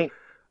here's just the deal. think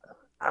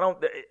I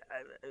don't.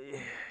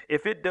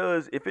 If it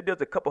does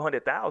a couple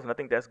 100,000, I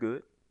think that's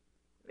good.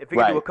 If it can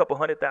do a Right. couple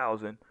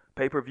 100,000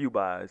 pay-per-view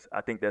buys,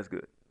 I think that's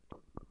good.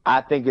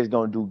 it's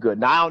gonna do good.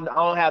 Now I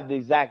don't have the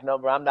exact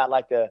number. I'm not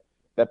like the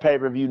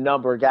pay-per-view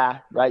number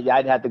guy, right? Yeah,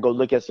 I'd have to go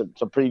look at some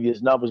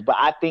previous numbers, but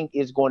I think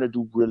it's going to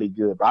do really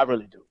good. Bro. I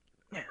really do.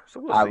 Yeah, so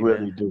we'll I see,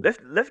 really man. do.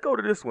 Let's go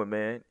to this one,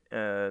 man.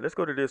 Let's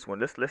go to this one.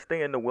 Let's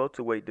stay in the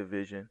welterweight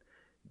division.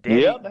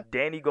 Danny Yeah, man.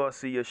 Danny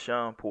Garcia,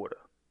 Sean Porter.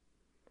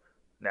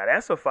 Now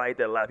that's a fight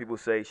that a lot of people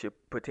say should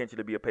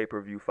potentially be a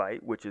pay-per-view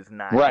fight, which is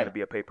not going to Right.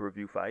 be a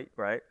pay-per-view fight,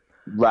 right?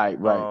 Right.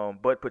 Right.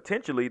 But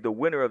potentially the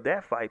winner of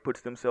that fight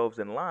puts themselves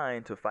in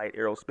line to fight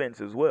Errol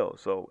Spence as well.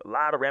 So a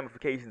lot of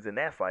ramifications in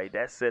that fight.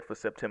 That's set for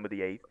September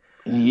the 8th.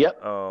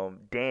 Yep.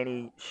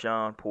 Danny,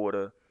 Sean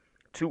Porter,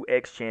 two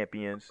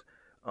ex-champions.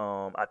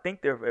 I think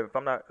if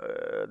I'm not,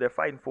 they're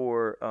fighting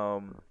for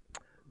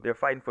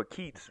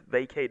Keith's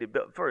vacated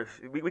belt. First,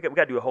 we got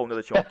to do a whole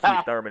nother show on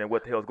Keith Thurman and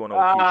what the hell's going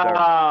on with Keith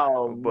Thurman.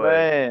 Oh But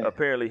man,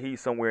 apparently he's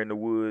somewhere in the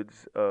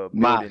woods,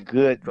 my building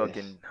goodness.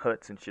 fucking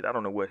huts and shit. I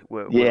don't know what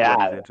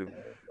Yeah. he's into.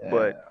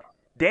 But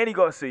Danny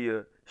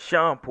Garcia,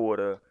 Sean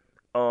Porter.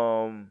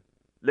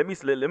 Let me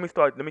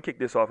kick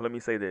this off. Let me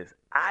say this.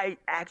 I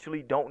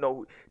actually don't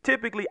know.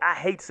 Typically, I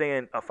hate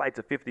saying a fight's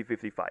a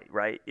 50-50 fight,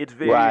 right? It's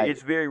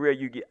very rare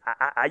you get.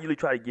 I usually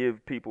try to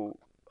give people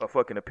a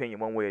fucking opinion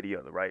one way or the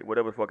other, right?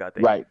 Whatever the fuck I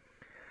think. Right.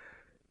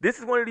 This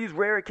is one of these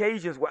rare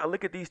occasions where I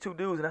look at these two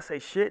dudes and I say,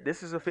 shit,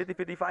 this is a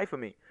 50-50 fight for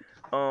me.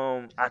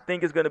 I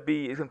think it's gonna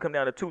come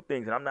down to two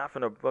things, and I'm not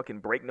gonna fucking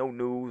break no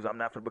news. I'm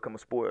not gonna become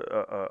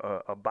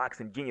a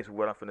boxing genius with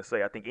what I'm gonna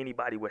say. I think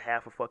anybody with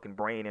half a fucking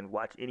brain and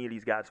watch any of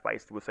these guys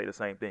fights would say the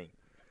same thing.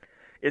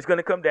 It's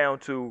gonna come down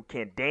to,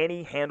 can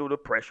Danny handle the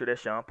pressure that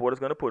Sean Porter's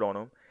gonna put on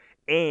him,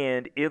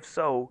 and if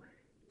so,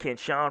 can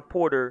Sean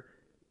Porter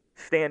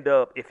stand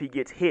up if he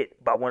gets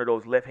hit by one of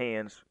those left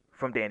hands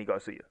from Danny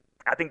Garcia?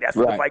 I think that's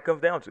what the fight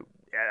comes down to.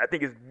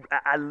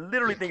 I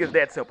literally think it's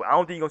that simple. I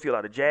don't think you're gonna see a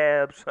lot of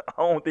jabs. I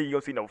don't think you're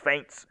gonna see no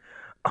feints.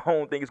 I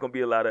don't think it's gonna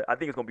be I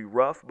think it's gonna be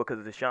rough because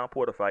it's a Sean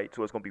Porter fight,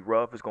 so it's gonna be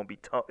rough. It's gonna be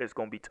tough. It's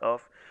gonna be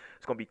tough.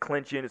 It's gonna be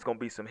clinching. It's gonna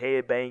be some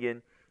head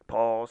banging.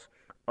 Pause.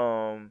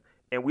 And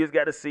we just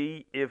got to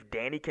see if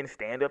Danny can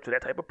stand up to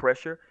that type of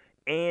pressure,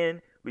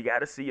 and we got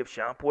to see if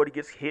Sean Porter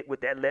gets hit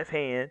with that left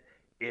hand,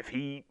 if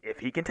he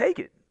can take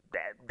it.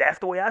 That's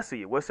the way I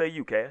see it. What say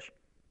you, Cash?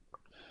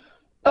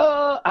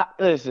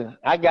 Listen,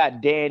 I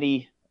got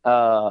Danny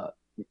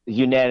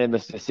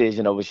unanimous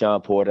decision over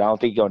Sean Porter. I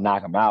don't think he'll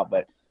knock him out,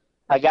 but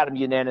I got him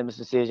unanimous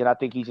decision. I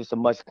think he's just a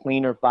much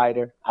cleaner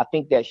fighter. I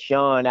think that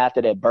Sean,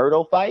 after that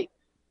Berto fight,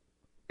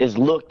 is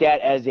looked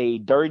at as a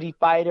dirty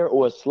fighter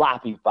or a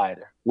sloppy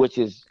fighter, which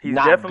is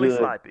not definitely good.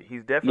 sloppy.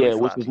 He's definitely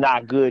sloppy. Which is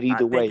not good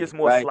either way. I think it's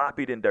more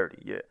sloppy than dirty.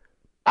 Yeah.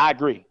 I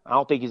agree. I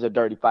don't think he's a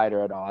dirty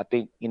fighter at all. I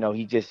think,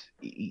 he just,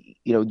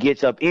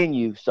 gets up in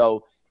you.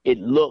 So it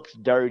looks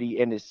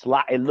dirty and it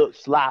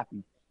looks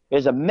sloppy.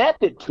 There's a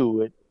method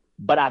to it,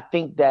 but I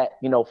think that,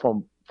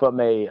 from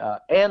a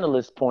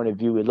analyst point of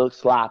view, it looks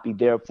sloppy.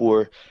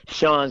 Therefore,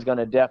 Sean's going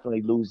to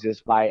definitely lose this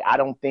fight. I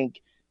don't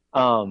think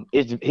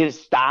his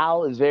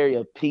style is very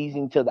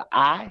appeasing to the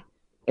eye.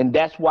 And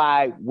that's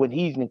why when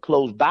he's in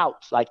close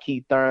bouts like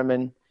Keith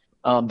Thurman,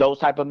 those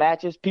type of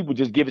matches, people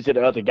just give it to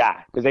the other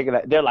guy because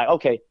they're like,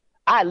 okay,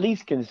 I at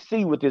least can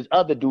see what this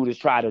other dude is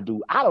trying to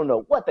do. I don't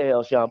know what the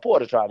hell Sean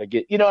Porter trying to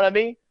get. You know what I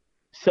mean?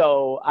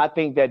 So I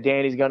think that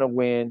Danny's going to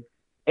win.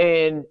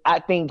 And I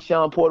think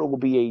Sean Porter will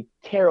be a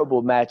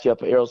terrible matchup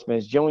for Errol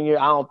Spence Jr.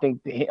 I don't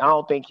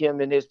think him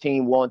and his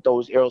team want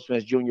those Errol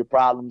Spence Jr.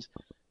 problems.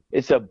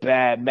 It's a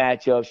bad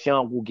matchup.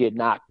 Sean will get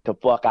knocked the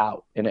fuck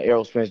out in an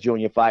Errol Spence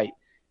Jr. fight.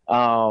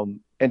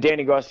 And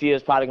Danny Garcia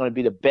is probably going to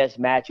be the best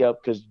matchup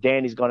because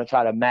Danny's going to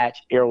try to match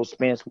Errol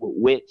Spence with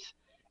wits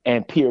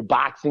and pure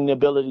boxing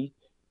ability.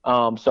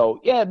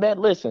 So, yeah, man,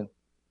 listen.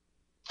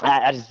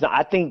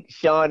 I think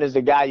Sean is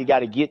the guy you got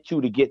to get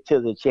to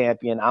the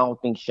champion. I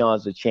don't think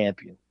Sean's a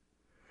champion.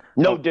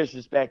 No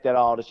disrespect at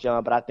all to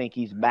Sean, but I think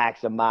he's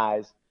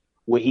maximized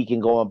where he can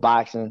go in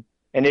boxing.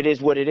 And it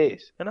is what it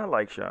is. And I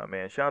like Sean,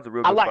 man. Sean's a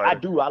real good fighter. I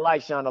do. I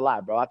like Sean a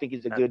lot, bro. I think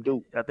he's a good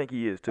dude. I think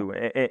he is, too.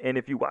 And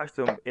if you watched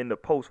him in the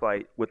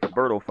post-fight with the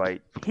Berto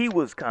fight, he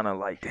was kind of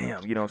like,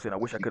 damn, you know what I'm saying? I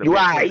wish I could have been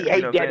right. better.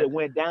 He hate that it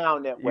went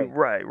down that way.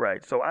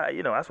 Right. So,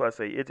 that's why I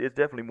say it's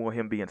definitely more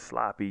him being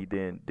sloppy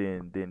than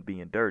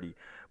being dirty.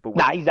 But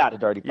he's not a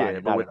dirty fighter. Yeah,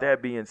 but with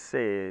that being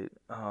said,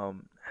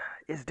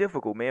 it's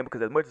difficult, man,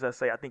 because as much as I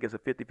say I think it's a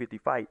 50-50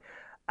 fight,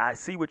 I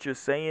see what you're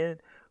saying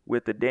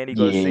with the Danny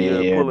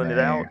Garcia pulling it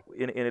out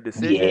in a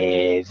decision. Yeah,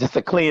 it's just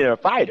a cleaner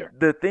fighter.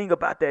 The thing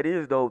about that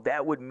is, though,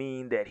 that would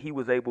mean that he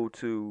was able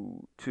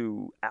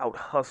to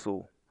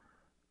out-hustle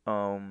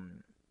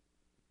Sean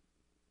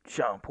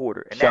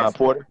Porter. And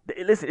Porter?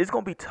 Listen, it's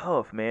going to be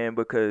tough, man,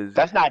 because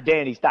that's not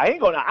Danny's style.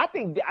 I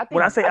think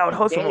when I say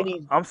out-hustle,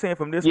 I'm saying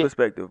from this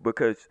perspective,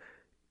 because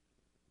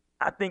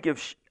I think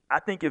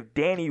if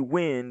Danny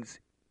wins,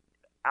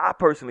 I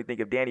personally think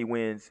if Danny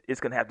wins, it's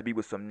going to have to be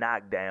with some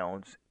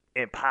knockdowns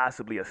and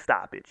possibly a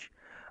stoppage.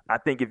 I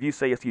think if you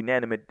say it's a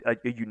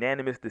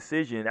unanimous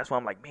decision, that's why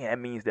I'm like, man, that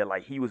means that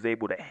like he was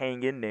able to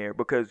hang in there,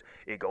 because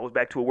it goes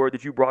back to a word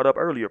that you brought up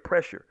earlier,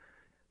 pressure.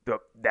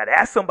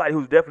 That's somebody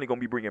who's definitely going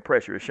to be bringing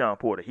pressure is Sean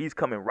Porter. He's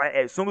coming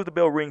as soon as the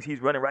bell rings, he's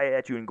running right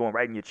at you and going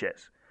right in your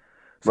chest.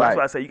 So that's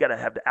why I say you got to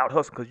have to out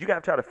hustle, because you got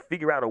to try to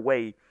figure out a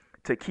way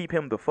to keep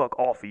him the fuck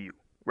off of you.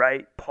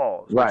 Right?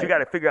 Pause. Right. But you got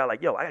to figure out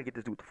like, yo, I got to get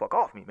this dude the fuck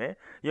off me, man.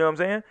 You know what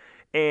I'm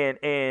saying?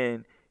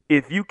 And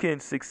if you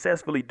can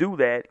successfully do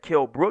that,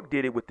 Kell Brook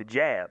did it with the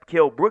jab.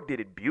 Kell Brook did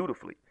it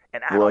beautifully.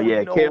 And I Well, don't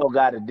yeah, know. KO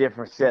got a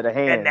different set of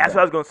And hands, that's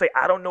what I though. was gonna say.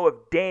 I don't know if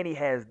Danny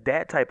has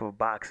that type of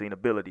boxing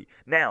ability.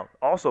 Now,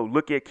 also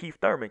look at Keith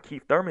Thurman.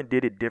 Keith Thurman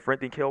did it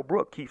different than Kell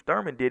Brook. Keith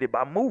Thurman did it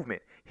by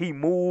movement. He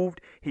moved.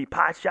 He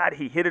pot shot.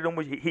 He hit him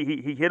with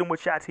he hit him with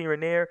shots here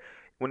and there.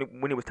 When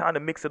it was time to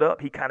mix it up,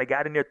 he kind of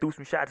got in there, threw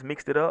some shots,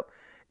 mixed it up,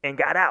 and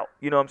got out.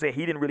 You know what I'm saying?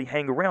 He didn't really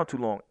hang around too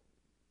long.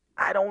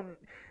 I don't.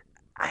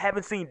 I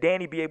haven't seen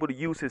Danny be able to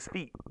use his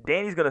feet.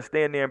 Danny's gonna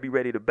stand there and be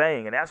ready to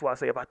bang, and that's why I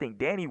say if I think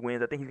Danny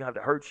wins, I think he's gonna have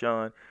to hurt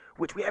Sean,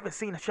 which we haven't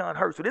seen Sean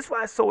hurt. So this is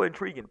why it's so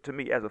intriguing to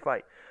me as a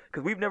fight,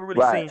 because we've never really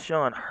Right. seen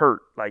Sean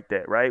hurt like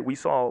that, right? We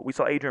saw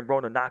Adrian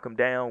Broner knock him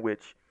down,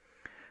 which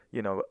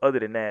other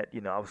than that,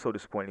 I was so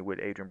disappointed with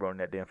Adrian Broner in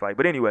that damn fight.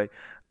 But anyway,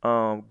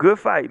 good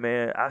fight,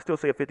 man. I still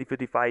say a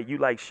 50-50 fight. You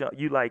like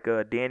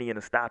Danny in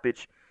a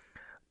stoppage.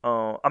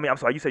 I'm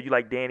sorry, you said you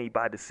like Danny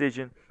by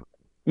decision.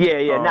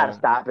 Yeah, not a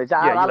stoppage.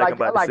 Yeah, you like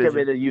him I by like him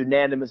decision. in a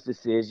unanimous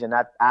decision.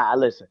 I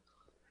listen.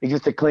 He's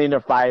just a cleaner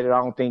fighter.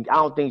 I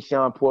don't think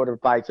Sean Porter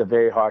fights are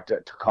very hard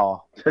to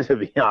call. To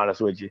be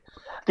honest with you,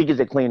 I think he's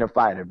a cleaner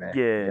fighter, man.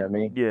 You know Yeah, what I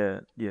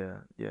mean?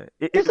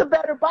 yeah. He's a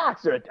better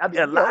boxer. I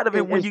mean, A lot of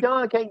it when and you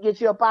Sean can't get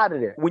you up out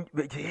of there.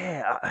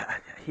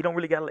 he don't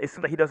really got. It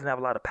seems like he doesn't have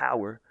a lot of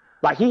power.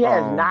 Like he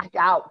has Um,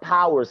 knockout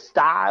power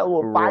style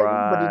of fighting,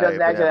 but he right, doesn't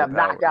but actually have the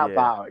have power. knockout Yeah,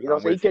 power. You know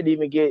what I'm I'm saying?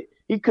 with you.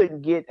 He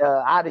couldn't get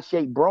out of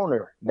shape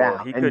Broner Well,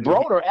 down, he and couldn't.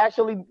 Broner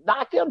actually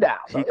knocked him down.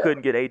 So He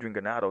couldn't get Adrian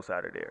Granados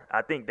out of there.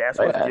 I think that's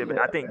what's yeah, giving.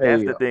 I think there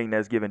that's you the go. thing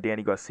that's giving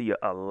Danny Garcia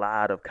a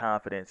lot of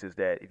confidence. Is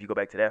that if you go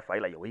back to that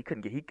fight, like, yo, he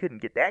couldn't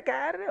get that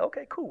guy out of there.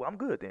 Okay, cool, I'm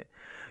good then.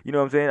 You know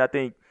what I'm saying? I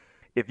think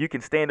if you can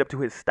stand up to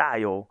his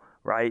style,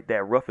 right,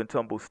 that rough and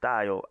tumble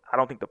style, I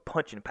don't think the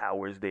punching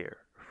power is there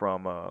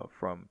from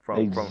Sean.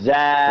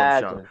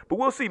 Exactly. But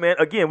we'll see, man.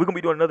 Again, we're gonna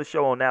be doing another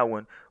show on that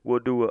one. We'll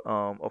do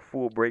a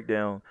full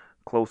breakdown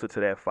closer to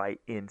that fight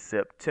in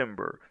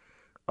September.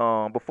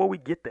 Before we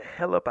get the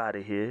hell up out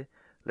of here,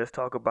 let's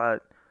talk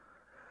about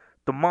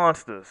the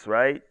monsters,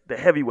 right? The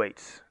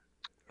heavyweights.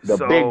 The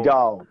big So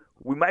dog.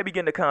 we might be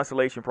getting the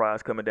consolation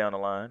prize coming down the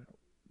line.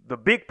 The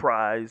big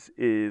prize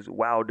is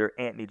Wilder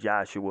Anthony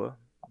Joshua.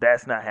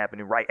 That's not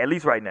happening at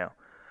least right now.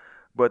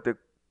 But the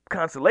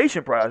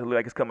consolation prize, it looks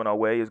like it's coming our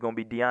way, is going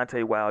to be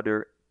Deontay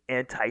Wilder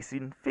and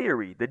Tyson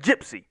Fury, the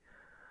Gypsy.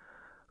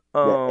 The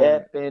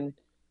effing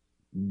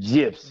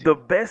gypsy. The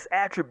best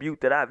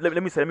attribute that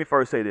let me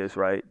first say this,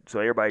 right? So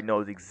everybody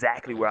knows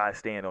exactly where I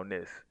stand on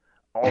this.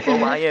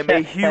 Although I am a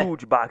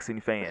huge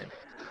boxing fan,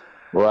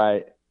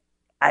 Right.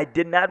 I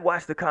did not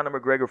watch the Conor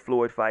McGregor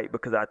Floyd fight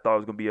because I thought it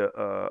was gonna be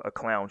a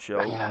clown show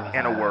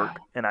and a work,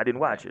 and I didn't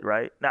watch it.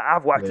 Right now,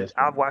 I've watched it.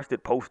 I've watched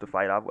it post the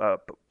fight.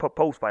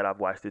 Post fight. I've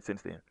watched it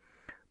since then.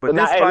 But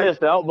now, this hey, fight,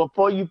 listen,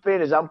 before you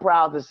finish, I'm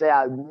proud to say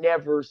I've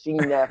never seen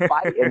that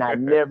fight, and I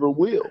never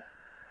will.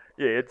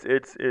 yeah,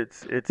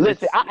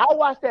 Listen, I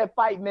watched that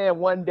fight, man,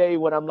 one day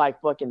when I'm like,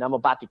 fucking, I'm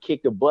about to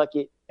kick the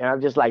bucket, and I'm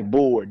just like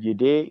bored. You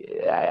dig?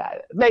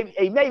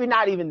 Maybe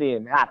not even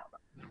then. I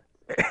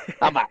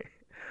don't know.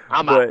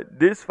 I'm out. But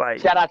this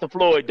fight, Shout out to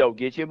Floyd though.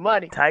 Get your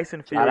money.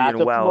 Tyson Shout Fury out and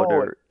to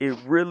Wilder, Floyd. it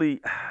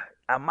really,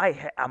 I might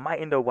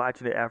end up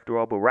watching it after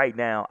all. But right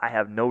now, I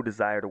have no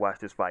desire to watch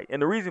this fight,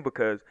 and the reason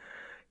because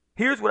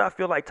here's what I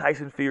feel like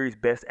Tyson Fury's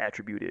best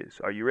attribute is.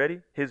 Are you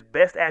ready? His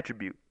best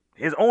attribute,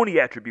 his only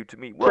attribute to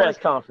me, Press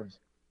conference.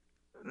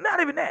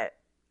 not even that.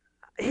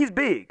 He's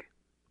big.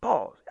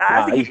 Pause.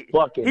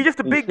 He's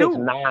just a big dude.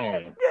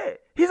 6'9". Yeah,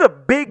 he's a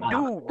big My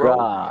dude, bro.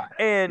 God.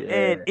 And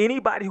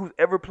anybody who's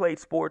ever played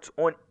sports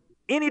on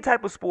any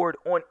type of sport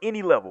on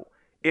any level,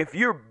 if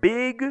you're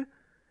big,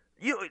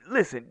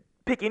 listen.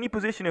 Pick any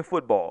position in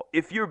football.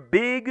 If you're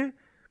big,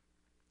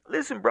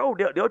 listen, bro.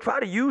 They'll try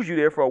to use you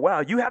there for a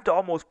while. You have to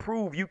almost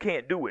prove you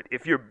can't do it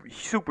if you're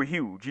super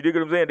huge. You dig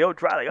what I'm saying? They'll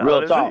try like,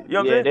 Real talk. You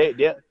know what I'm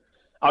saying?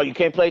 Oh, you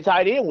can't play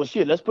tight end? Well,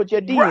 shit, let's put your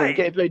D in. Right. You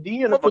can't play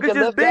D in. Let's put Motherfuckers your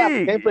just left tackle. You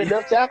big. can't play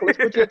left tackle. Let's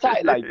put your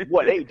tight. Like,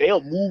 what?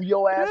 They'll move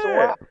your ass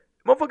around.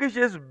 Motherfucker's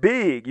just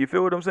big. You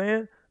feel what I'm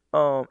saying?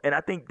 And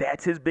I think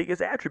that's his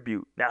biggest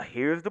attribute. Now,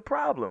 here's the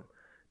problem.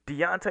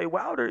 Deontay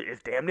Wilder is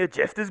damn near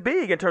just as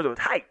big in terms of his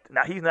height.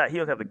 Now, he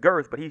doesn't have the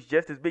girth, but he's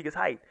just as big as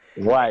height.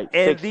 Right.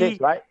 And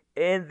 6'6", right?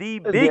 And the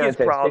That's biggest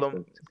Deontay, problem,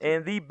 6'6".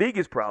 and the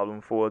biggest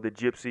problem for the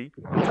Gypsy,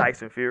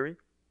 Tyson Fury,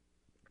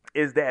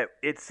 is that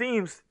it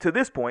seems to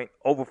this point,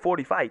 over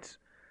 40 fights,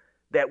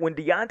 that when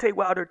Deontay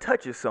Wilder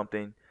touches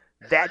something,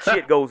 that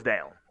shit goes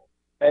down.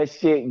 That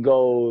shit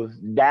goes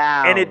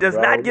down, and it does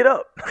bro. not get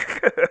up.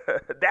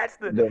 That's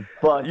the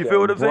fucking you feel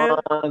what I'm saying?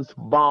 bronze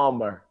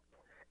bomber.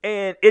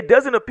 And it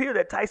doesn't appear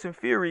that Tyson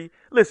Fury.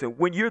 Listen,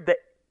 when you're that,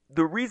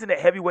 the reason that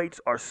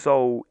heavyweights are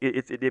so,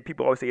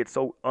 people always say it's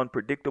so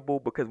unpredictable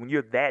because when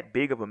you're that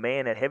big of a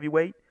man at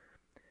heavyweight,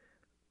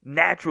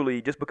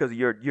 naturally, just because of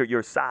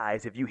your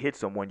size, if you hit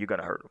someone, you're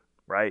gonna hurt them,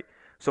 right?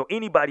 So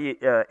anybody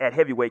at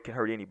heavyweight can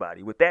hurt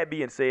anybody. With that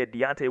being said,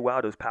 Deontay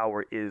Wilder's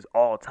power is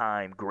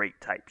all-time great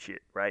type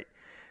shit, right?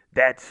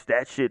 That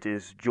shit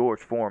is George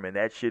Foreman.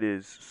 That shit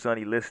is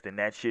Sonny Liston.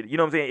 That shit, you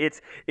know what I'm saying?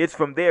 It's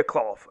from their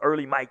cloth,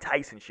 early Mike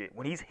Tyson shit.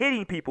 When he's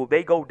hitting people,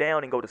 they go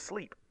down and go to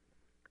sleep.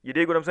 You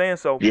dig what I'm saying?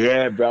 So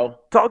Yeah, bro.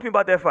 talk to me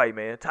about that fight,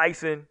 man.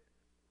 Tyson,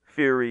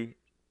 Fury,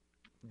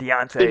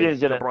 Deontay,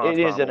 the bronze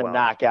It bomber isn't a Wilder.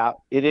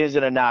 knockout. It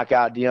isn't a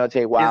knockout. Deontay Is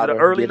it an Wilder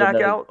early get another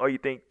knockout, or you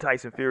think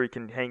Tyson Fury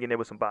can hang in there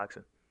with some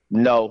boxing?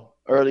 no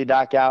early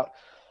knockout.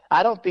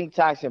 I don't think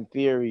Tyson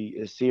Fury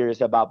is serious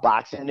about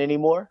boxing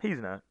anymore. He's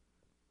not.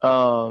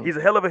 Um, He's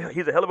a hell of a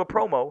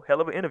promo,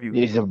 hell of an interview.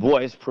 he's a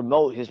boy. His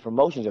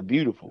promotions are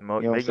beautiful. You know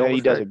what I'm Make no saying?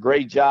 He does a mistake.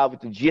 great job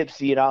with the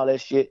gypsy and all that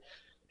shit.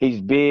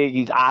 He's big.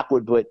 He's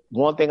awkward. But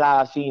one thing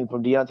I've seen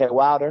from Deontay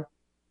Wilder,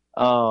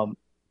 um,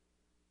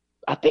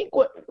 I think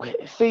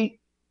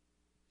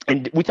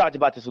and we talked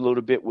about this a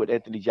little bit with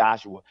Anthony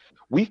Joshua.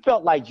 We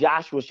felt like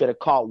Joshua should have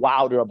caught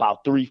Wilder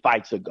about 3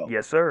 fights ago.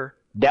 Yes, sir.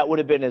 That would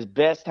have been his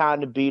best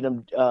time to beat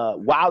him.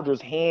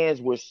 Wilder's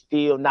hands were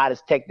still not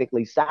as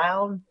technically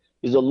sound.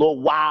 He's a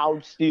little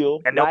wild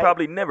still. And they'll right?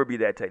 probably never be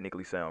that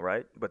technically sound,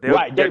 right? But they're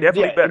Right.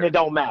 definitely better. And it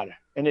don't matter.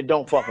 And it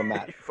don't fucking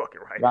matter. You're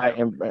fucking right. Right.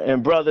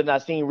 And brother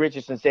Nassim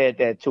Richardson said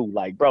that too.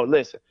 Like, bro,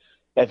 listen.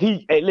 If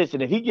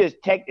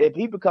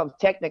he becomes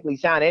technically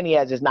sound and he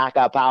has his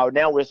knockout power,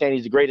 now we're saying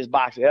he's the greatest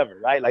boxer ever,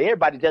 right? Like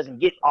everybody doesn't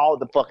get all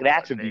the fucking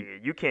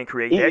attributes. You can't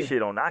create that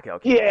shit on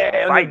knockout.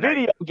 Yeah, Fight in the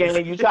video night.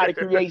 game, you try to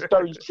create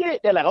certain shit.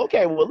 They're like,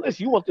 okay, well,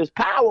 listen, you want this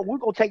power, we're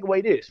gonna take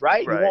away this,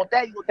 right? Right. You want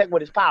that, you gonna take away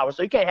this power.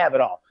 So you can't have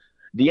it all.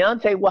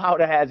 Deontay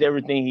Wilder has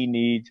everything he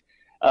needs.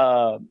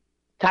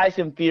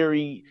 Tyson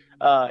Fury,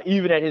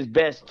 even at his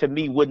best, to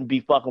me, wouldn't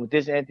be fucking with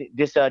this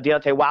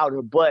Deontay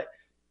Wilder, but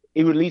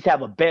he would at least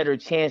have a better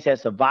chance at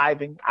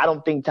surviving. I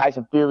don't think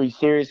Tyson Fury's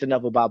serious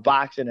enough about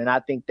boxing, and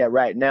I think that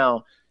right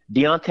now,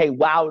 Deontay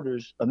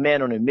Wilder's a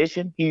man on a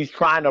mission. He's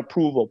trying to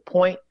prove a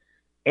point,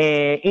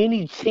 and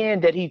any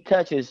chin that he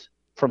touches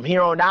from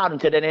here on out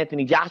until that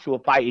Anthony Joshua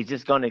fight is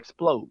just going to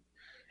explode.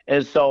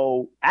 And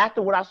so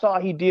after what I saw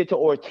he did to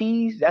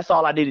Ortiz, that's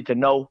all I needed to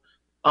know.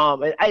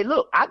 And hey,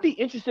 look, I'd be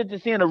interested to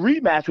seeing a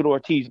rematch with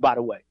Ortiz, by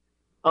the way.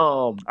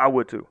 I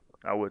would too.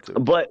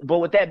 But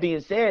with that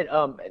being said,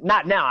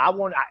 not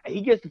now.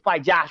 He gets to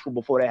fight Joshua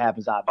before that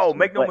happens, obviously. Oh,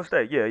 make no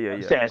mistake. Yeah.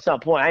 I'm saying at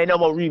some point, I ain't no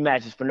more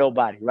rematches for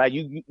nobody, right?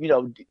 You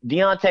know,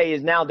 Deontay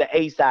is now the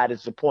A side.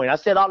 Is the point. I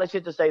said all that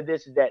shit to say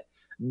this is that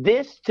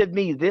to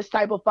me, this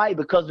type of fight,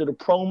 because of the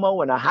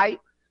promo and the hype,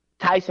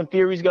 Tyson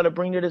Fury's gonna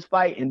bring to this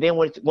fight, and then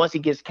once he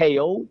gets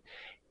KO'd,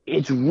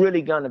 it's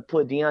really gonna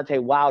put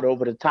Deontay Wilder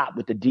over the top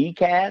with the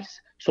decafs.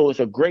 So it's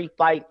a great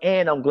fight,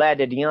 and I'm glad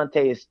that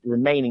Deontay is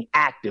remaining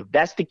active.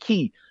 That's the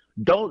key.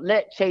 Don't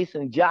let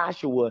chasing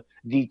Joshua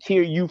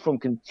deter you from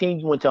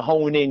continuing to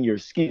hone in your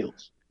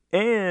skills.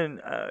 And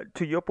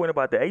to your point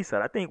about the A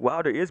side, I think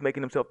Wilder is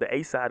making himself the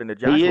A side in the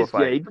Joshua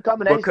fight. Yeah, he's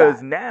becoming A side.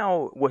 Because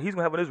now what he's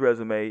gonna have on his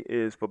resume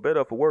is, for better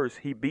or for worse,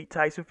 he beat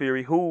Tyson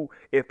Fury, who,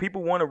 if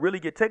people want to really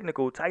get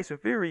technical, Tyson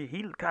Fury,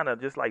 he kind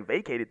of just like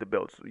vacated the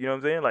belts. You know what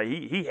I'm saying? Like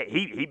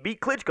he beat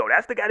Klitschko.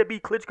 That's the guy that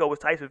beat Klitschko, was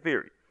Tyson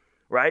Fury,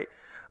 right?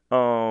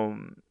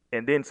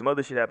 And then some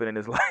other shit happened in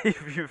his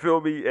life. You feel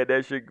me? And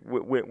that shit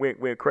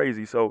went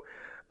crazy. So,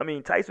 I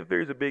mean, Tyson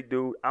Fury's a big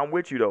dude. I'm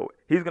with you though.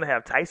 He's gonna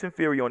have Tyson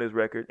Fury on his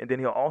record, and then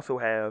he'll also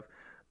have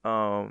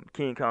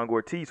King Kong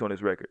Ortiz on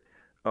his record.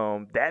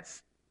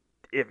 That's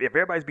if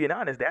everybody's being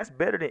honest, that's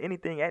better than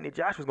anything Anthony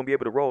Joshua's gonna be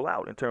able to roll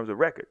out in terms of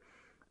record.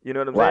 You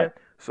know what I'm saying?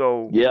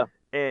 So yeah,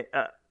 and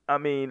I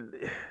mean,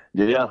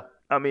 yeah.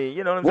 I mean,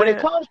 you know what I'm when saying?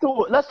 When it comes to,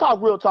 let's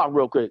talk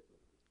real quick.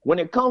 When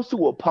it comes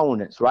to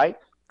opponents, right?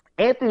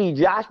 Anthony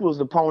Joshua's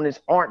opponents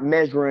aren't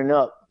measuring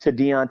up to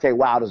Deontay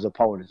Wilder's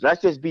opponents.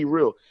 Let's just be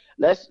real.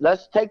 Let's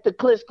take the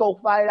Klitschko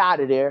fight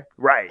out of there.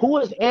 Right. Who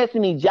is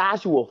Anthony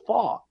Joshua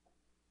fought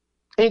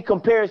in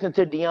comparison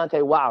to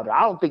Deontay Wilder?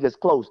 I don't think it's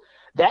close.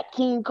 That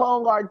King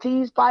Kong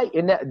Ortiz fight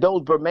and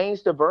those Bermane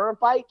Stiverne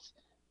fights,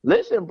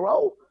 listen,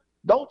 bro,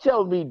 don't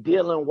tell me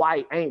Dylan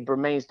White ain't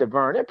Bermane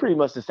Stiverne. They're pretty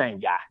much the same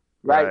guy,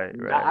 right?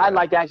 I'd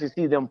like to actually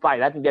see them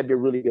fight. I think that'd be a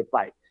really good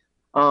fight.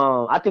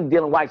 I think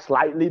Dylan White's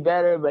slightly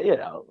better, but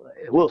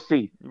we'll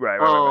see.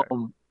 Right.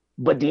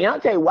 But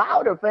Deontay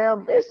Wilder,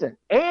 fam, listen,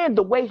 and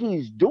the way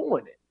he's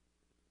doing it,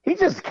 he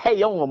just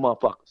KOing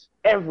motherfuckers,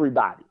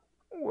 everybody.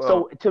 Well,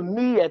 so to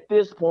me, at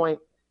this point,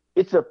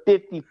 it's a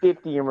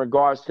 50-50 in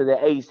regards to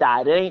the A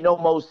side. It ain't no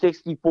more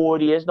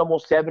 60-40. It's no more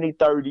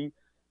 70-30.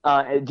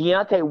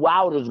 Deontay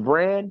Wilder's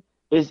brand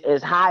is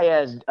as high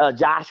as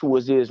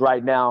Joshua's is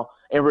right now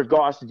in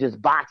regards to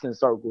just boxing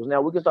circles. Now,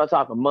 we can start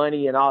talking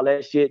money and all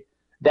that shit.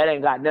 That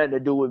ain't got nothing to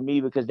do with me,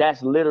 because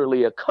that's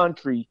literally a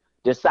country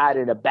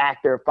deciding to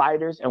back their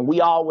fighters. And we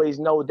always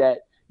know that,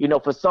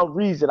 for some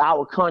reason,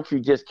 our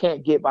country just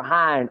can't get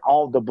behind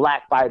all the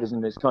black fighters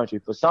in this country.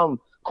 For some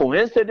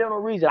coincidental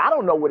reason, I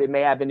don't know what it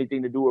may have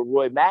anything to do with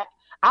Roy Mack.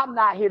 I'm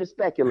not here to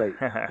speculate.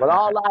 But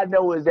all I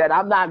know is that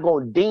I'm not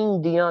going to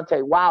ding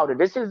Deontay Wilder.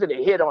 This isn't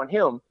a hit on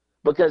him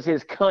because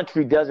his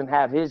country doesn't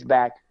have his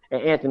back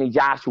and Anthony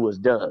Joshua's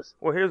does.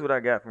 Well, here's what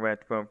I got from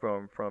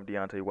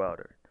Deontay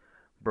Wilder.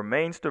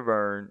 Bermane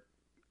Stiverne,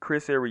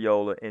 Chris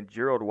Arreola, and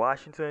Gerald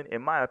Washington,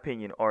 in my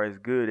opinion, are as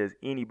good as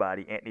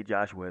anybody Anthony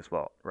Joshua has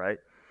fought, right?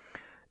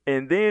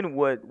 And then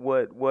what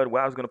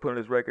Wilder's going to put on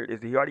his record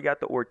is he already got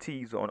the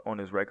Ortiz on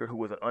his record, who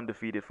was an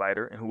undefeated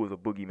fighter and who was a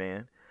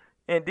boogeyman.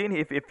 And then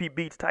if he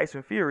beats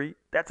Tyson Fury,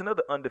 that's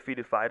another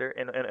undefeated fighter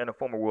and a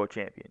former world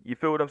champion. You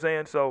feel what I'm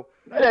saying? So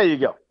There you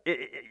go.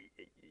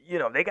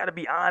 they got to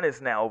be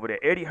honest now over there.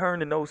 Eddie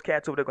Hearn and those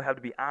cats over there going to have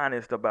to be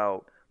honest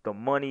about the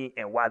money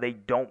and why they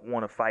don't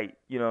want to fight,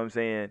 you know what I'm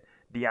saying,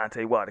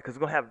 Deontay Wilder. Because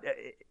we're going to have,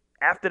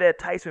 after that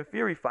Tyson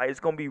Fury fight, it's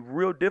going to be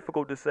real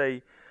difficult to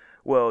say,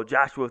 well,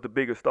 Joshua's the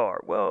bigger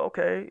star. Well,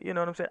 okay, you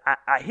know what I'm saying?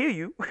 I hear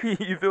you.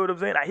 You feel what I'm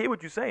saying? I hear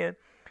what you're saying.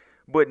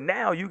 But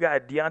now you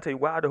got Deontay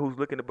Wilder who's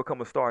looking to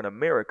become a star in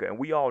America. And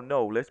we all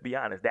know, let's be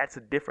honest, that's a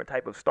different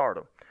type of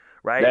stardom,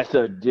 right? That's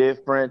a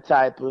different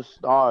type of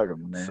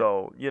stardom, man.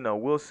 So,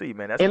 we'll see,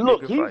 man. That's and gonna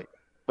look, be a good fight.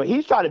 But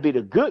he's trying to be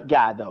the good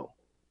guy, though.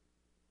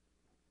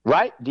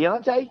 Right,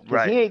 Deontay? Because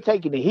Right. he ain't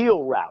taking the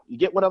heel route. You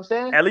get what I'm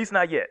saying? At least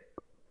not yet.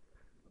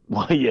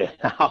 Well, yeah.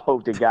 I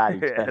hope to God he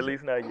doesn't. At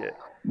least not yet.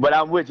 But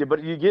I'm with you.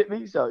 But you get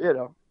me? So,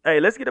 Hey,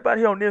 let's get up out of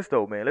here on this,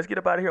 though, man. Let's get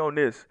up out of here on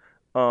this.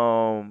 We're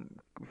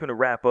finna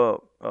wrap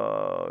up.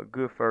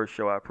 Good first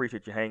show. I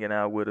appreciate you hanging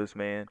out with us,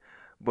 man.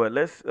 But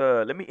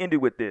let me end it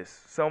with this.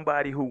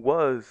 Somebody who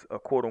was a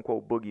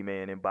quote-unquote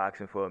boogeyman in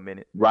boxing for a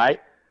minute. Right?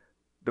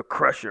 The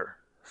Crusher,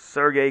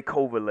 Sergey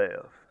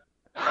Kovalev.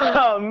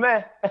 Oh,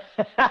 man.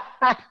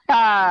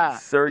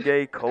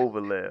 Sergey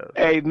Kovalev.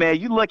 Hey, man,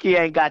 you lucky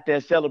I ain't got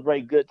that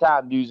Celebrate Good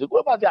Time music.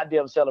 What about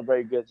goddamn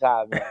Celebrate Good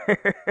Time, man?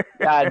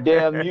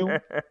 Goddamn you.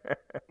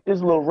 This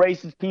little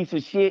racist piece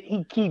of shit,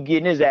 he keep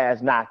getting his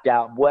ass knocked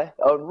out, boy.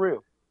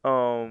 Unreal.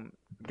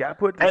 Got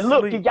put to And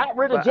look, sleep he got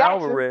rid of by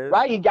Jackson, Alvarez.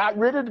 right? He got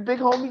rid of the big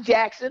homie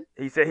Jackson.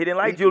 He said he didn't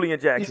like Julian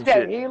He Jackson said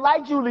shit. he didn't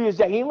like Julius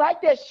Jackson. He didn't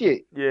like that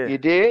shit. Yeah. You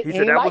did? He He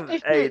said didn't that like was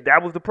this hey, shit.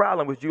 that was the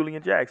problem with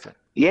Julian Jackson.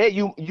 Yeah,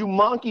 you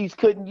monkeys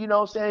couldn't, you know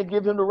what I'm saying,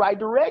 give him the right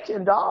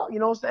direction, dog. You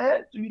know what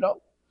I'm saying?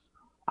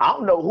 I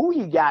don't know who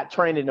he got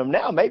training him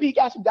now. Maybe he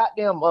got some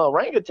goddamn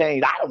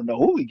orangutans. I don't know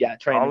who he got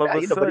training All of now.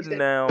 a You know, but he sudden said-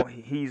 now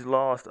he's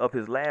lost of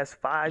his last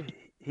 5.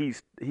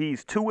 He's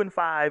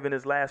 2-5 in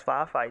his last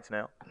 5 fights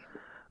now.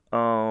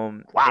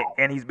 Wow.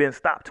 And he's been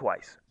stopped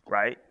twice,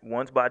 right?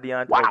 Once by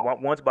Deontay, Wow.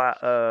 once by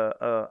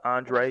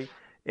Andre,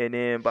 and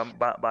then by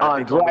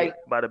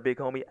the big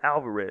homie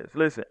Alvarez.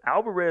 Listen,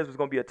 Alvarez was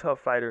gonna be a tough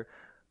fighter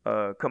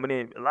coming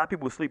in. A lot of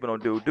people were sleeping on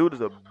dude. Dude is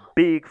a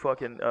big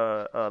fucking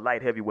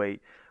light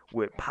heavyweight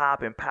with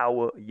pop and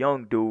power,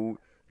 young dude.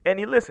 And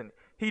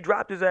he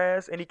dropped his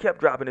ass and he kept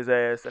dropping his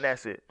ass, and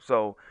that's it.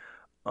 So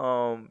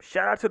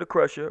shout out to the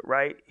Crusher,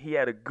 right? He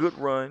had a good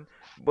run,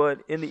 but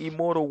in the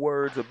immortal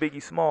words of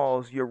Biggie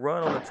Smalls, your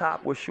run on the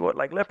top was short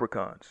like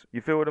leprechauns.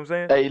 You feel what I'm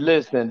saying? Hey,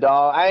 listen,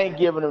 dog. I ain't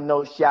giving him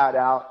no shout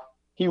out.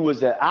 He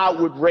was an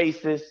outward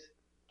racist.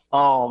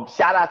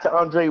 Shout out to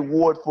Andre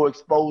Ward for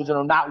exposing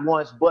him not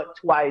once but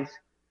twice.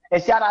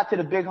 And shout out to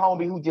the big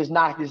homie who just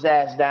knocked his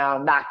ass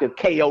down, knocked him,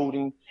 KO'd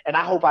him. And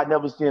I hope I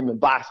never see him in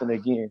boxing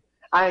again.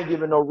 I ain't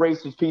giving no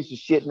racist piece of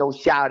shit no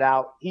shout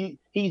out. He's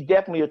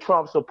definitely a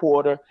Trump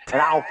supporter,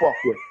 and I don't fuck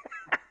with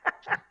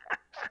him.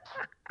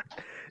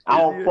 I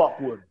don't fuck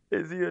with him.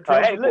 Is he a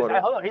Trump Hey, listen,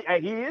 supporter? hold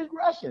on. He is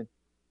Russian.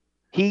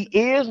 He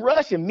is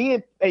Russian. Me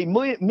and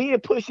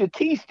Pusha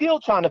T still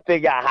trying to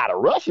figure out how the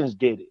Russians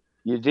did it.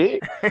 You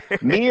did?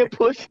 Me and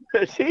Pusha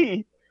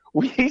T,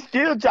 we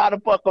still trying to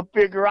fucking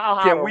figure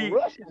out how the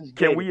Russians did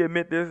Can it. we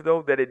admit this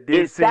though, that it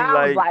did It seem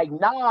sounds like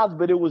Nas,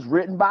 but it was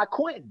written by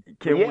Quentin.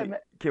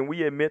 Can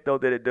we admit though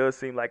that it does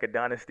seem like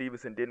Adonis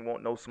Stevenson didn't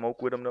want no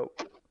smoke with him though?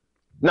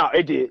 No,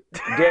 it did.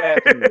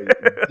 Definitely.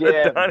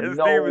 Adonis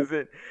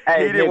Stevenson,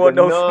 Hey, he didn't want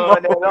no none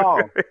at all.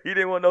 smoke. He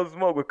didn't want no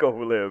smoke with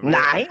Kovalev. Man.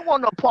 Nah, he ain't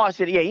want no parts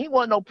of it. Yeah, he ain't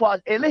want no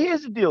parts. And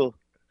here's the deal.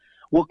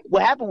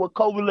 What happened with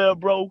Kovalev,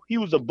 bro, he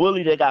was a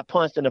bully that got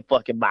punched in the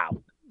fucking mouth.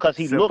 Because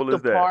he Simple looked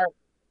as the that. part.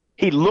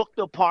 He looked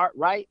the part,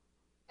 right?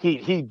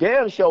 He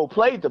damn sure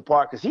played the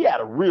part because he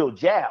had a real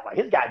jab. Like,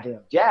 his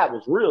goddamn jab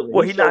was real. And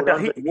Well, he knocked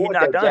showed out. He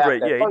knocked that jab Andre.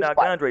 that Yeah, he first knocked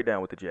fight. Andre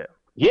down with the jab.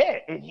 Yeah,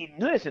 and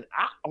listen,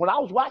 when I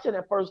was watching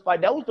that first fight,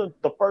 that was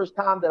the first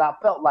time that I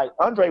felt like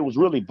Andre was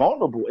really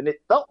vulnerable, and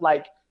it felt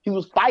like he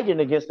was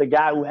fighting against a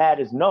guy who had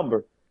his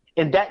number,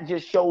 and that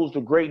just shows the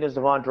greatness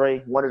of Andre,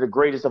 one of the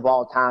greatest of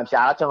all time.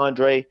 Shout out to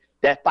Andre.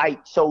 That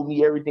fight showed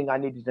me everything I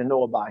needed to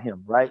know about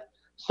him, right?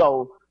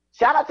 So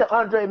shout out to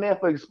Andre, man,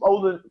 for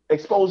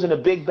exposing the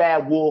big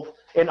bad wolf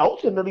and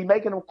ultimately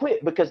making him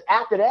quit, because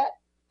after that,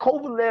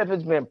 Kovalev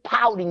has been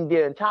pouting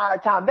the entire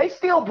time. They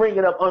still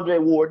bringing up Andre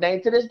Ward's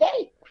name to this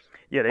day.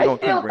 Yeah, they They gonna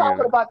keep still bringing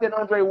talking it. about that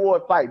Andre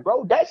Ward fight,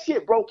 bro. That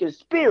shit broke his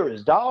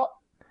spirits, dog.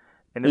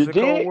 And it's You a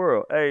cold dig?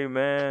 world. Hey,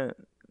 man.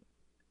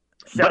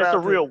 But it's a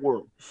real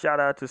world. Shout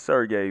out to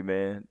Sergey,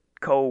 man.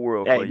 Cold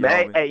world Hey, for y'all.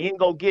 man, hey, you ain't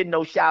gonna get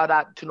no shout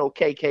out to no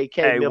KKK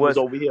Hey, members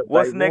over here.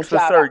 What's baby. next No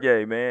for shout out.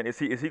 Sergey, man? Is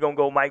he gonna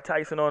go Mike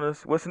Tyson on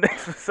us? What's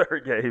next for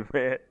Sergey,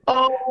 man?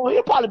 Oh,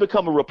 he'll probably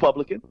become a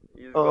Republican.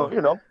 He's gonna,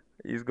 You know,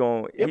 he's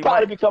going. he'll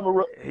probably become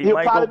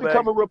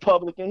a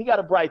Republican. He got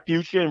a bright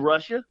future in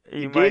Russia.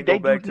 He You might dig? go They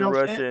back do, to you know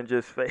what I'm Russia and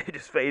just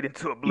fade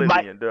into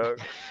oblivion, dog.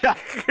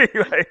 He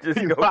might just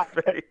He go might.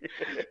 fade.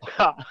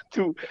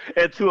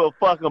 into a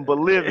fucking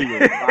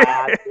Bolivian.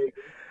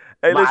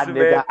 Hey, My listen,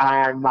 man. nigga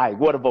Iron Mike.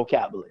 What a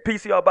vocabulary.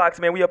 PCR Box,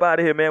 man. We up out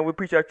of here, man. We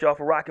appreciate y'all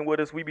for rocking with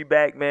us. We be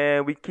back,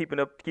 man. We keeping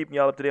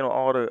y'all up to date on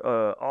all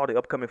the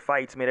upcoming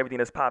fights, man. Everything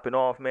that's popping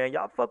off, man.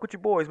 Y'all fuck with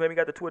your boys, man. We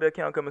got the Twitter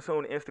account coming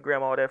soon,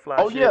 Instagram, all that fly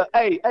Oh shit. yeah,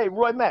 hey,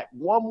 Roy Mack.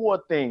 One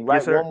more thing, Yes,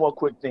 right? sir. One more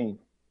quick thing.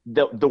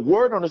 The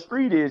word on the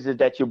street is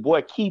that your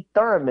boy Keith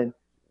Thurman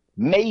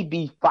may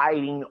be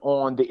fighting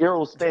on the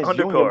Errol Spence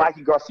Jr. Undercard.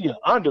 Mikey Garcia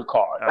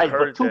undercard. I Like,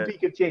 heard but to that. be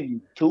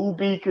continued. To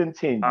be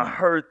continued. I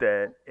heard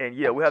that, and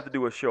yeah, we have to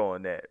do a show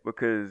on that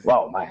because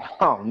Oh man.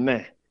 Oh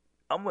man.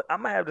 I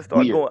might have to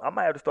start Weird. going. I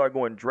might have to start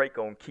going Drake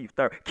on Keith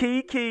Thurman.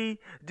 Key,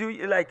 do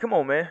you like? Come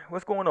on, man.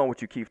 What's going on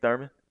with you, Keith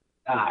Thurman?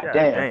 Ah, God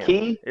damn, damn.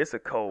 Key. It's a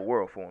cold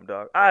world for him,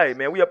 dog. All right,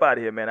 man. We up out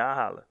of here, man. I'll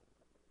holler.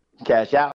 Cash out.